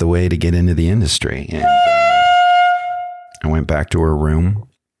was the way to get into the industry. And I went back to her room.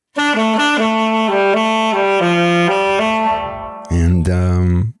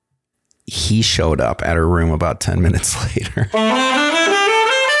 And he showed up at her room about 10 minutes later.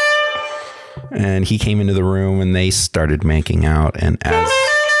 And he came into the room and they started making out. And as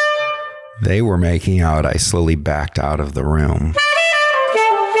they were making out, I slowly backed out of the room.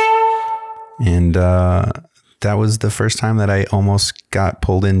 And that was the first time that I almost got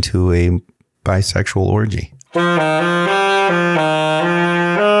pulled into a bisexual orgy.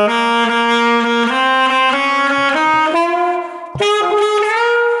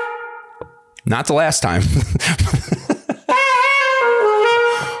 Not the last time,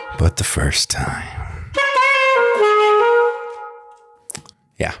 but the first time.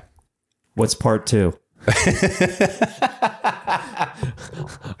 Yeah. What's part two?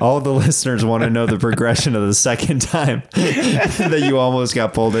 All the listeners want to know the progression of the second time that you almost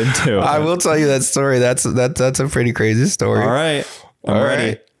got pulled into. I will tell you that story. That's a pretty crazy story. All right. I'm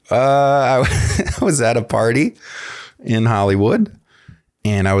ready. I was at a party in Hollywood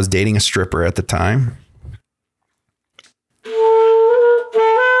and I was dating a stripper at the time.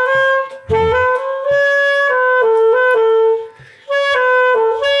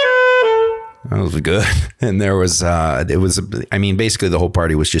 That was good. And there was, basically the whole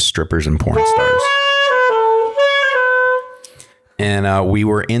party was just strippers and porn stars. And we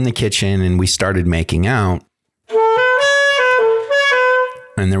were in the kitchen and we started making out.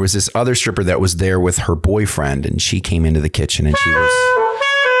 And there was this other stripper that was there with her boyfriend, and she came into the kitchen and she was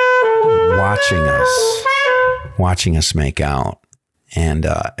watching us make out. And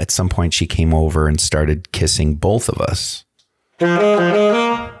at some point she came over and started kissing both of us.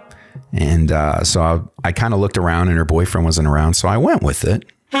 And so I kind of looked around and her boyfriend wasn't around, so I went with it.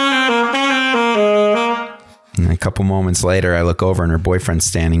 And a couple moments later, I look over and her boyfriend's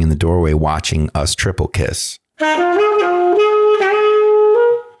standing in the doorway watching us triple kiss.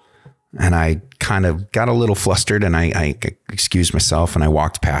 And I kind of got a little flustered and I excused myself and I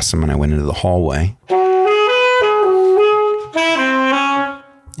walked past him and I went into the hallway.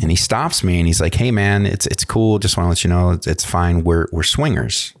 And he stops me and he's like, "Hey man, it's cool. Just want to let you know it's fine. We're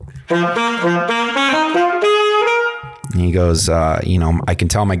swingers." And he goes, "I can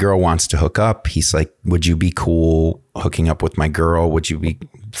tell my girl wants to hook up." He's like, "Would you be cool hooking up with my girl? Would you be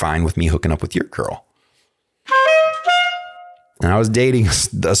fine with me hooking up with your girl?" And I was dating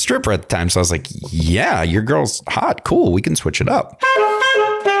a stripper at the time. So I was like, "Yeah, your girl's hot. Cool. We can switch it up."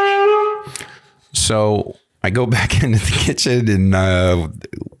 So I go back into the kitchen and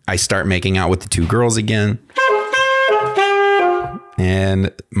I start making out with the two girls again.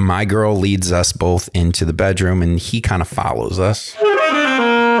 And my girl leads us both into the bedroom and he kind of follows us.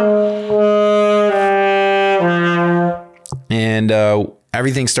 And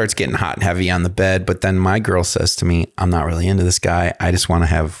everything starts getting hot and heavy on the bed. But then my girl says to me, "I'm not really into this guy. I just want to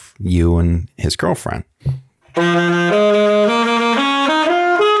have you and his girlfriend."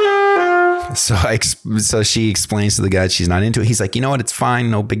 So she explains to the guy she's not into it. He's like, "You know what? It's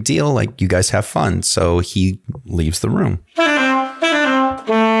fine. No big deal. Like, you guys have fun." So he leaves the room.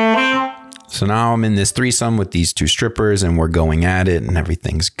 So now I'm in this threesome with these two strippers and we're going at it and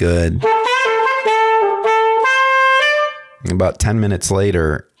everything's good. About 10 minutes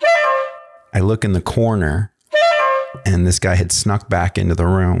later, I look in the corner and this guy had snuck back into the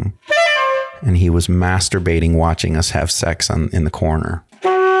room and he was masturbating, watching us have sex in the corner.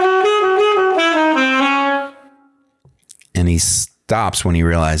 And he stops when he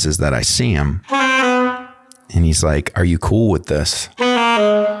realizes that I see him. And he's like, "Are you cool with this?"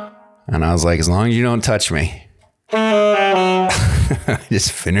 And I was like, "As long as you don't touch me." I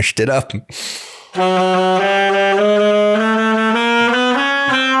just finished it up.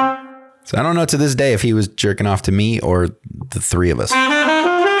 So I don't know to this day if he was jerking off to me or the three of us.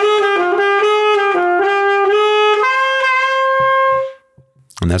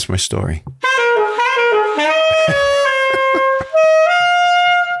 And that's my story.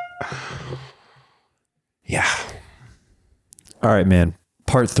 Yeah. All right, man.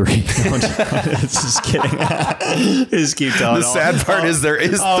 Part 3. Just kidding. Just keep telling. The sad part is there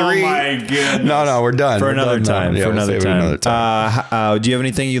is 3. Oh my goodness. No, we're done. For another time. Yeah, For we'll another save it time. another time. Do you have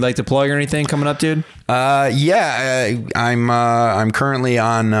anything you'd like to plug or anything coming up, dude? I'm currently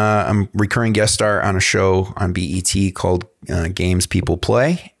on. I'm recurring guest star on a show on BET called Games People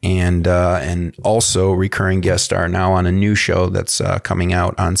Play, and also recurring guest star now on a new show that's coming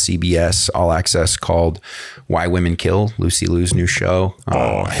out on CBS All Access called Why Women Kill. Lucy Liu's new show.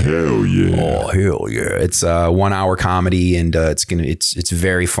 Oh hell yeah! Oh hell yeah! It's a 1 hour comedy, and it's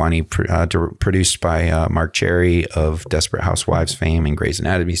very funny. Produced by Mark Cherry of Desperate Housewives fame and Grey's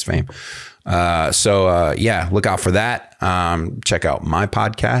Anatomy's fame. Look out for that. Check out my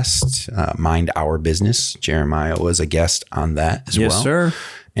podcast, Mind Our Business. Jeremiah was a guest on that as well. Yes, sir.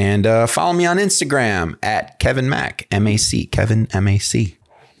 And follow me on Instagram at Kevin Mac, M-A-C, Kevin M-A-C.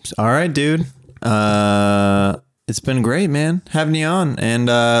 All right, dude. It's been great, man, having you on. And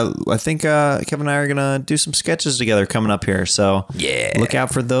I think Kevin and I are going to do some sketches together coming up here. So yeah, look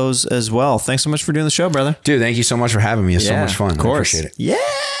out for those as well. Thanks so much for doing the show, brother. Dude, thank you so much for having me. It's so much fun. Of course. I appreciate it. Yeah.